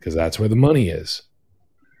because that's where the money is.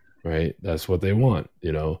 right? That's what they want.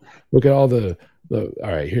 Look at all the all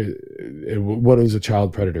right, here, what is a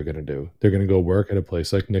child predator going to do? They're going to go work at a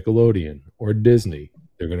place like Nickelodeon or Disney.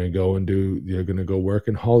 They're going to go work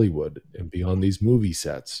in Hollywood and be on these movie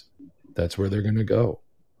sets. That's where they're going to go.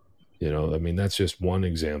 I mean, that's just one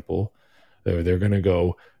example. They're going to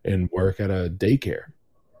go and work at a daycare,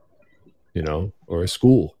 or a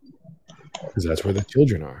school, because that's where the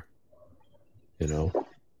children are.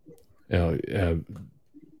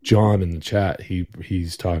 John in the chat,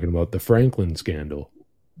 he's talking about the Franklin scandal,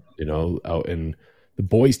 out in the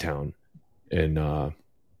Boys Town in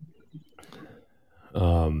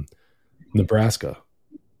Nebraska.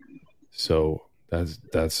 So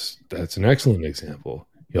that's an excellent example.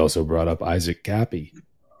 He also brought up Isaac Cappy.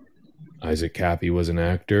 Isaac Cappy was an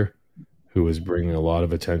actor who was bringing a lot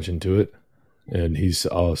of attention to it, and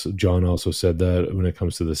John also said that when it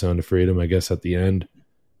comes to the Sound of Freedom, I guess at the end,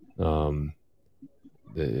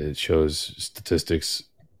 it shows statistics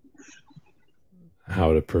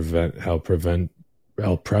how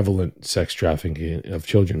prevalent sex trafficking of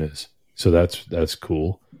children is. So that's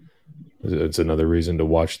cool. It's another reason to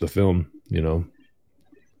watch the film,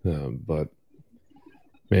 but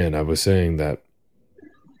man, I was saying that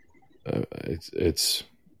it's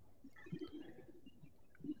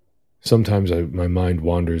sometimes my mind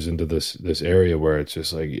wanders into this area where it's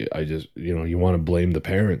just like, you want to blame the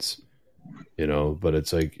parents, but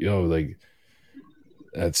it's like, like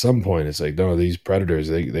at some point it's like, no, these predators,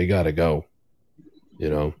 they gotta go,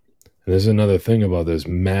 and there's another thing about this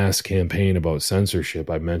mass campaign about censorship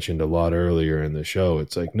I mentioned a lot earlier in the show.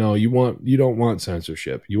 It's like, no, you don't want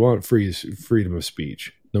censorship. You want freedom of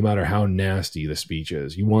speech, no matter how nasty the speech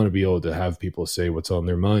is. You want to be able to have people say what's on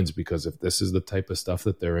their minds, because if this is the type of stuff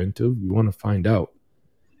that they're into, you want to find out.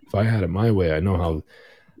 If I had it my way, I know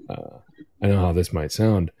how this might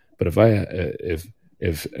sound, but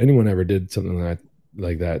if anyone ever did something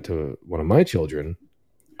like that to one of my children,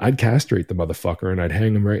 I'd castrate the motherfucker and I'd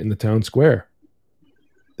hang him right in the town square.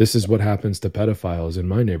 This is what happens to pedophiles in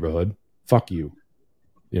my neighborhood. Fuck you.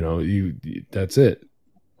 That's it.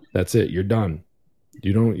 That's it. You're done.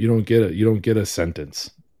 You don't get a sentence.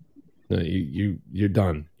 You're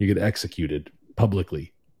done. You get executed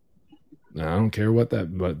publicly. Now, I don't care what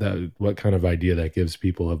kind of idea that gives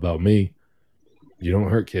people about me. You don't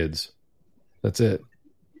hurt kids. That's it.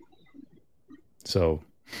 So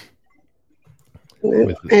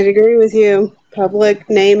I'd agree with you. Public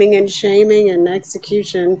naming and shaming and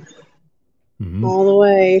execution, all the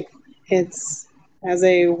way. It's as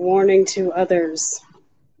a warning to others.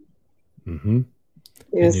 Mm-hmm.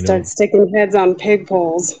 Start sticking heads on pig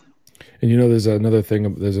poles. And there's another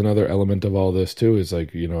thing. There's another element of all this too. Is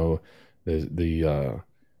like, there's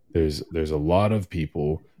a lot of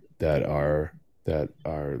people that are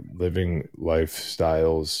living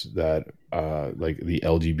lifestyles that like the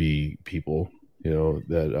LGBT people,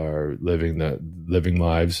 that are living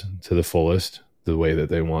lives to the fullest, the way that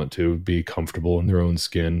they want to be comfortable in their own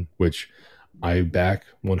skin, which I back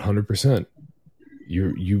 100%.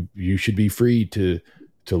 You should be free to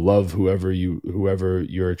love whoever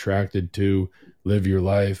you're attracted to, live your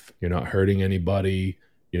life. You're not hurting anybody.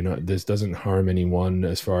 This doesn't harm anyone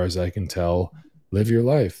as far as I can tell. Live your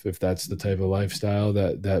life. If that's the type of lifestyle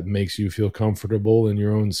that makes you feel comfortable in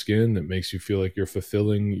your own skin, that makes you feel like you're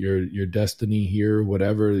fulfilling your destiny here,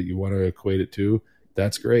 whatever that you want to equate it to,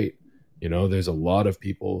 that's great. There's a lot of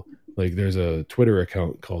people, like there's a Twitter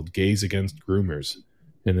account called Gays Against Groomers.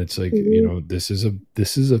 And it's like, this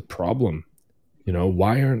is a problem.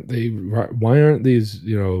 Why aren't these,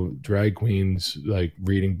 drag queens like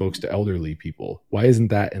reading books to elderly people? Why isn't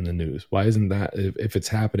that in the news? Why isn't that, if it's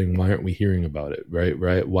happening, why aren't we hearing about it?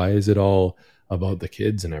 Right. Why is it all about the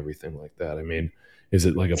kids and everything like that? I mean, is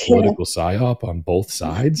it like a political psyop on both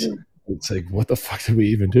sides? It's like, what the fuck do we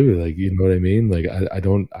even do? Like, you know what I mean? Like, I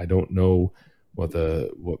don't know what the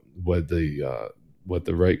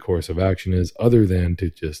right course of action is, other than to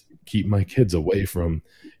just keep my kids away from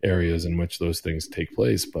areas in which those things take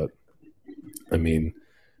place. But I mean,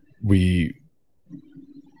 there's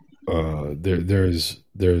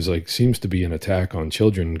like seems to be an attack on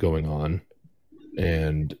children going on,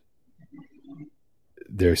 and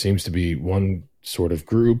there seems to be one sort of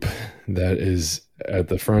group that is at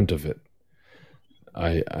the front of it.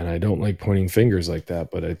 I don't like pointing fingers like that,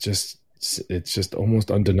 but it's just almost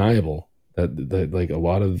undeniable that like a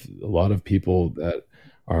lot of people that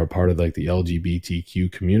are a part of like the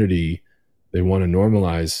LGBTQ community, they want to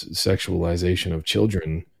normalize sexualization of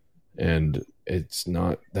children, and it's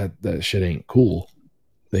not that shit ain't cool.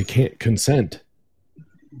 They can't consent.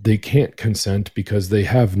 They can't consent because they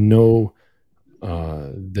have no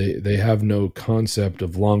they have no concept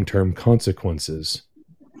of long-term consequences.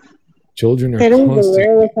 Children are They don't have the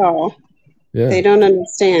wherewithal. yeah, They don't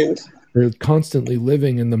understand. they're constantly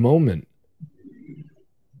living in the moment.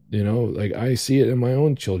 You know, like I see it in my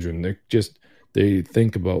own children. They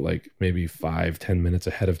think about like maybe 5-10 minutes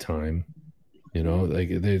ahead of time. You know, like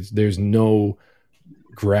there's no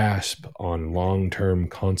grasp on long-term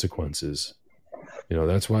consequences. You know,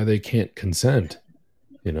 that's why they can't consent.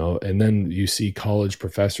 You know, and then you see college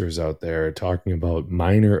professors out there talking about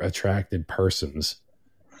minor attracted persons.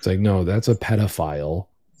 It's like, no, that's a pedophile.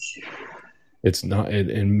 It's not,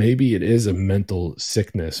 and maybe it is a mental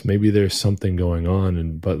sickness. Maybe there's something going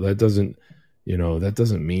on, but that doesn't, that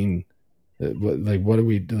doesn't mean that, what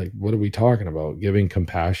are we talking about? Giving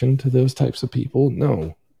compassion to those types of people?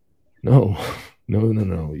 No.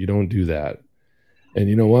 You don't do that. And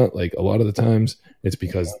you know what? Like a lot of the times it's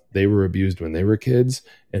because they were abused when they were kids,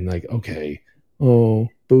 and like, okay, oh,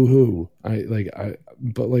 boo-hoo.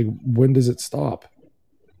 But like, when does it stop?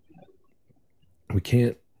 We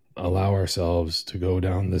can't allow ourselves to go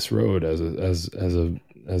down this road as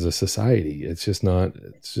a society. It's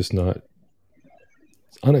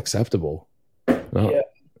unacceptable. No. Yeah.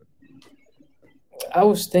 I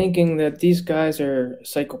was thinking that these guys are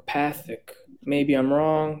psychopathic. Maybe I'm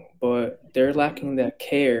wrong, but they're lacking that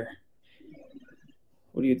care.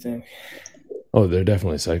 What do you think? Oh, they're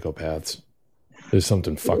definitely psychopaths. There's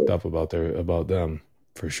something fucked up about them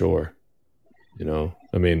for sure. You know,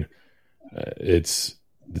 I mean, it's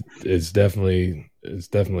definitely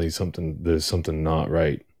something. There's something not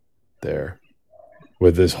right there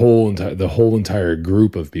with this the whole entire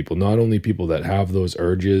group of people. Not only people that have those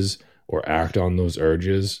urges or act on those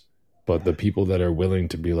urges, but the people that are willing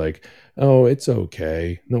to be like, oh, it's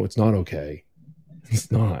okay. No, it's not okay.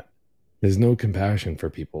 It's not. There's no compassion for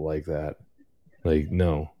people like that. Like,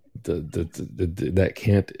 no, that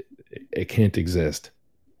can't exist.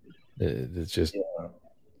 It's just. Yeah.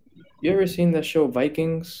 You ever seen that show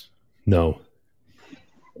Vikings? No.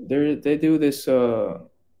 They do this.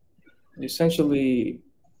 Essentially,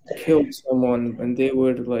 killed someone, and they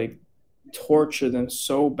would like torture them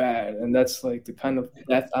so bad, and that's like the kind of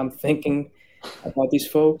death I'm thinking about these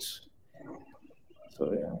folks.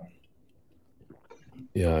 So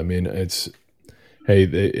yeah, I mean, it's, hey,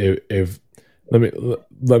 if let me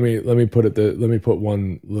put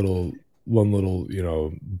one little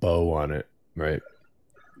bow on it, right?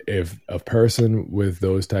 If a person with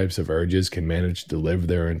those types of urges can manage to live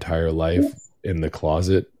their entire life in the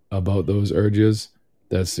closet about those urges,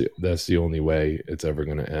 that's the only way it's ever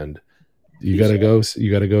going to end. You gotta go,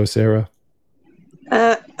 Sarah.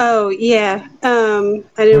 Oh yeah. I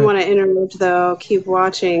didn't want to interrupt though. I'll keep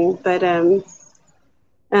watching, but it's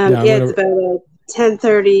about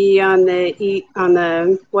 10:30 on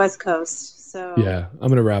the West Coast. So yeah, I'm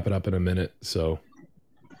gonna wrap it up in a minute. So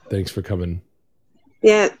thanks for coming.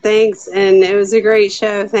 Yeah, thanks, and it was a great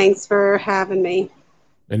show. Thanks for having me.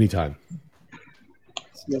 Anytime.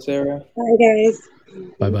 See you, Sarah. Bye, guys.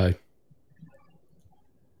 Bye.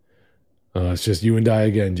 It's just you and I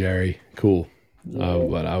again, Jerry. Cool.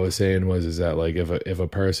 What I was saying is that like if a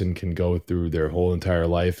person can go through their whole entire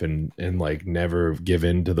life and like never give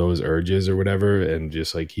in to those urges or whatever and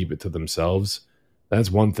just like keep it to themselves, that's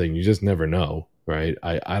one thing. You just never know, right?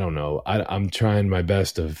 I don't know. I'm trying my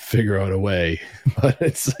best to figure out a way, but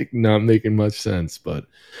it's like not making much sense. But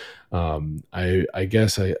I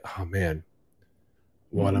guess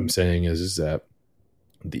what I'm saying is that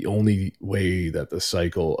the only way that the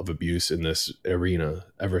cycle of abuse in this arena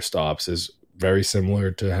ever stops is very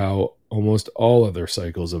similar to how almost all other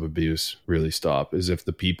cycles of abuse really stop, is if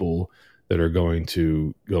the people that are going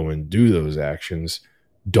to go and do those actions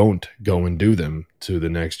don't go and do them to the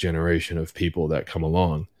next generation of people that come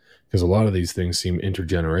along. Because a lot of these things seem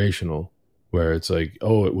intergenerational, where it's like,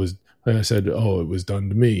 it was done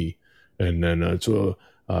to me. And then it's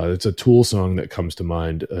a Tool song that comes to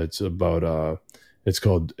mind. It's about it's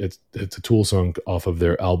a Tool song off of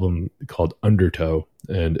their album called Undertow,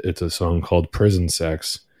 and it's a song called Prison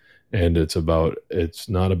Sex, and it's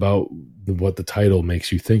not about what the title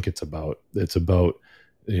makes you think it's about. It's about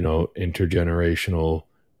intergenerational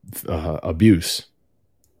abuse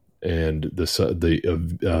and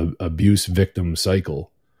the abuse victim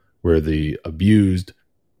cycle, where the abused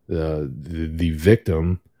the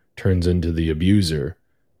victim turns into the abuser,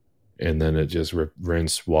 and then it just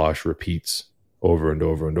rinse, wash, repeats over and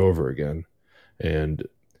over and over again. And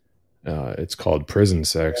it's called prison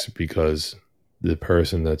sex because the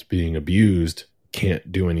person that's being abused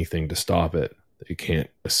can't do anything to stop it. They can't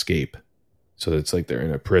escape. So it's like they're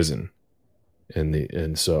in a prison.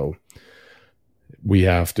 And so we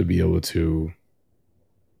have to be able to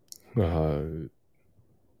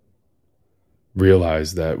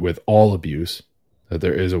realize that with all abuse, that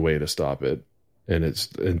there is a way to stop it, and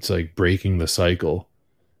it's like breaking the cycle.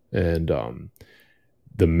 And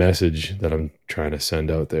the message that I'm trying to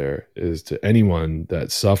send out there is to anyone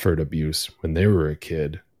that suffered abuse when they were a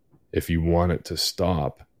kid: if you want it to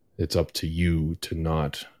stop, it's up to you to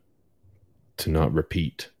not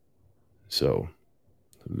repeat. So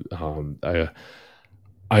I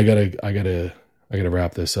gotta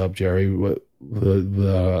wrap this up, Jerry. I'm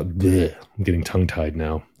getting tongue tied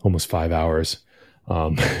now. Almost 5 hours.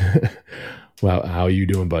 Wow, how are you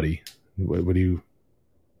doing, buddy? What do you?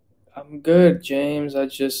 I'm good, James. I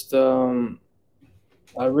just I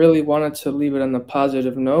really wanted to leave it on a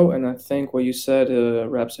positive note, and I think what you said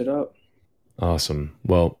wraps it up. Awesome.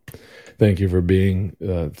 Well, thank you for being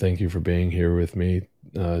here with me,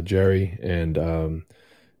 Jerry. And I'm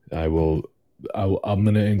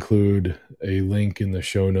going to include a link in the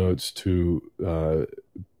show notes to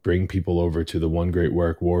bring people over to the One Great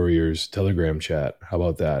Work Warriors Telegram chat. How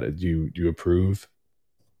about that? Do you approve?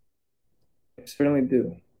 I certainly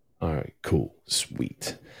do. All right, cool,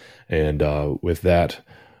 sweet. And with that,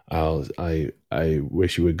 I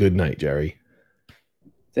wish you a good night, Jerry.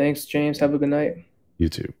 Thanks, James. Have a good night. You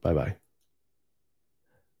too. Bye-bye.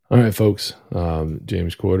 All right, folks.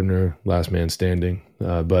 James Cordiner, last man standing.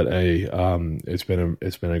 But it's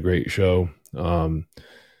been a great show. And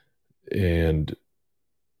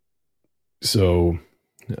so,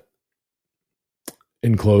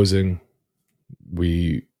 in closing,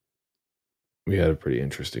 we had a pretty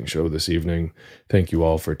interesting show this evening. Thank you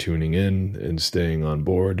all for tuning in and staying on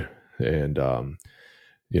board. And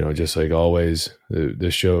just like always,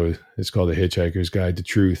 this show is called The Hitchhiker's Guide to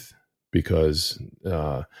Truth, because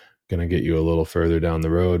going to get you a little further down the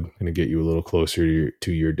road, going to get you a little closer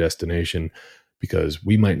to your destination, because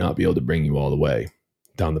we might not be able to bring you all the way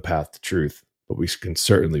down the path to truth, but we can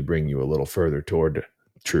certainly bring you a little further toward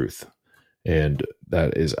truth. And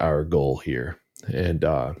that is our goal here. And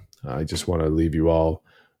I just want to leave you all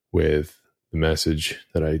with the message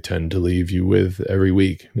that I tend to leave you with every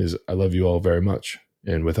week, is I love you all very much.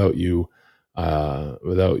 And without you,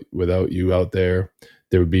 without you out there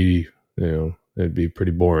would be, it'd be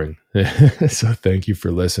pretty boring. So thank you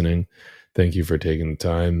for listening. Thank you for taking the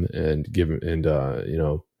time and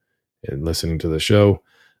and listening to the show.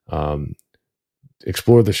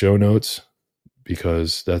 Explore the show notes,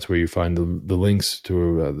 because that's where you find the links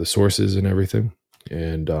to the sources and everything.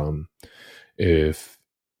 And if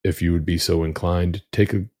you would be so inclined,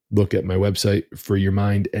 take a look at my website,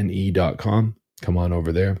 freeyourmindne.com. Come on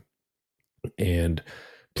over there, and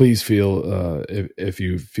please feel if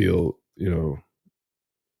you feel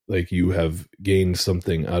like you have gained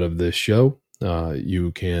something out of this show,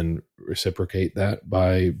 you can reciprocate that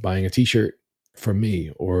by buying a t-shirt from me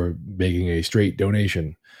or making a straight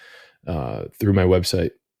donation through my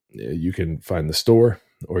website. You can find the store,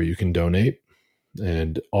 or you can donate,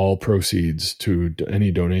 and all proceeds to any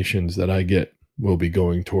donations that I get will be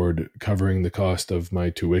going toward covering the cost of my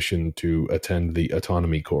tuition to attend the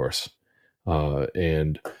autonomy course.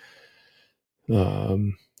 And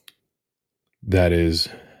that is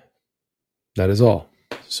all.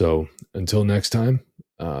 So until next time,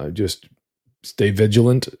 just stay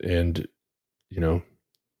vigilant, and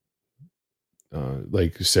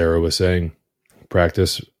like Sarah was saying,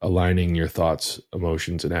 practice aligning your thoughts,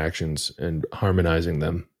 emotions, and actions, and harmonizing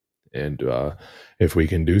them. And if we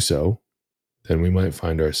can do so, then we might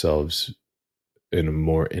find ourselves in a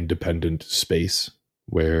more independent space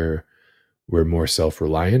where we're more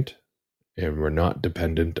self-reliant, and we're not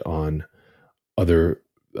dependent on other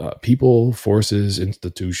people, forces,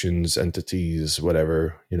 institutions, entities,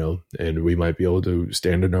 whatever, and we might be able to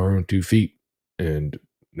stand on our own 2 feet and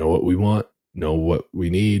know what we want, know what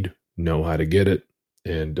we need, know how to get it,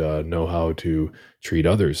 and know how to treat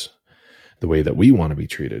others the way that we want to be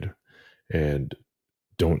treated, and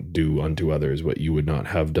don't do unto others what you would not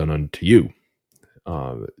have done unto you.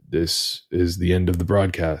 This is the end of the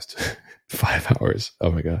broadcast. 5 hours.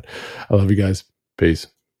 Oh my God. I love you guys. Peace.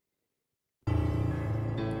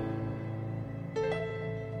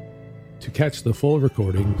 To catch the full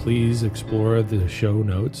recording, please explore the show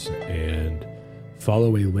notes and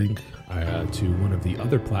follow a link to one of the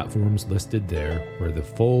other platforms listed there, where the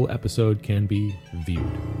full episode can be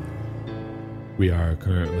viewed. We are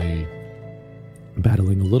currently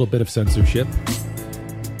battling a little bit of censorship,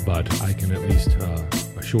 but I can at least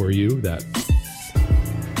assure you that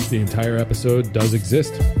the entire episode does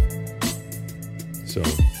exist. So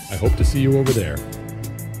I hope to see you over there.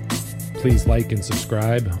 Please like and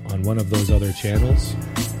subscribe on one of those other channels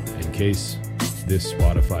in case this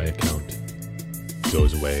Spotify account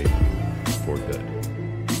goes away for good.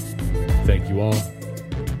 Thank you all,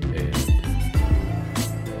 and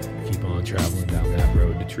keep on traveling down that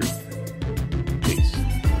road to truth.